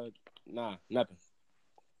 nothing.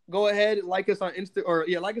 Go ahead, like us on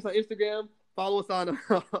Instagram. Follow us on.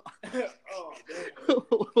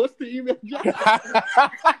 What's the email?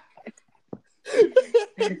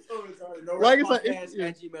 Like us on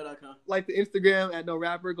gmail.com. Like the Instagram at No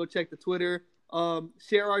Rapper. Go check the Twitter.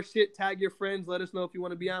 Share our shit. Tag your friends. Let us know if you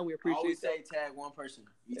want to be on. We appreciate it. Always say tag one person.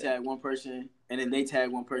 You tag one person, and then they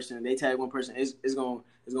tag one person. And they tag one person. It's gonna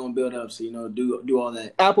build up. So do all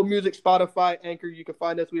that. Apple Music, Spotify, Anchor. You can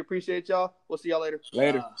find us. We appreciate y'all. We'll see y'all later.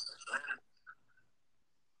 Later.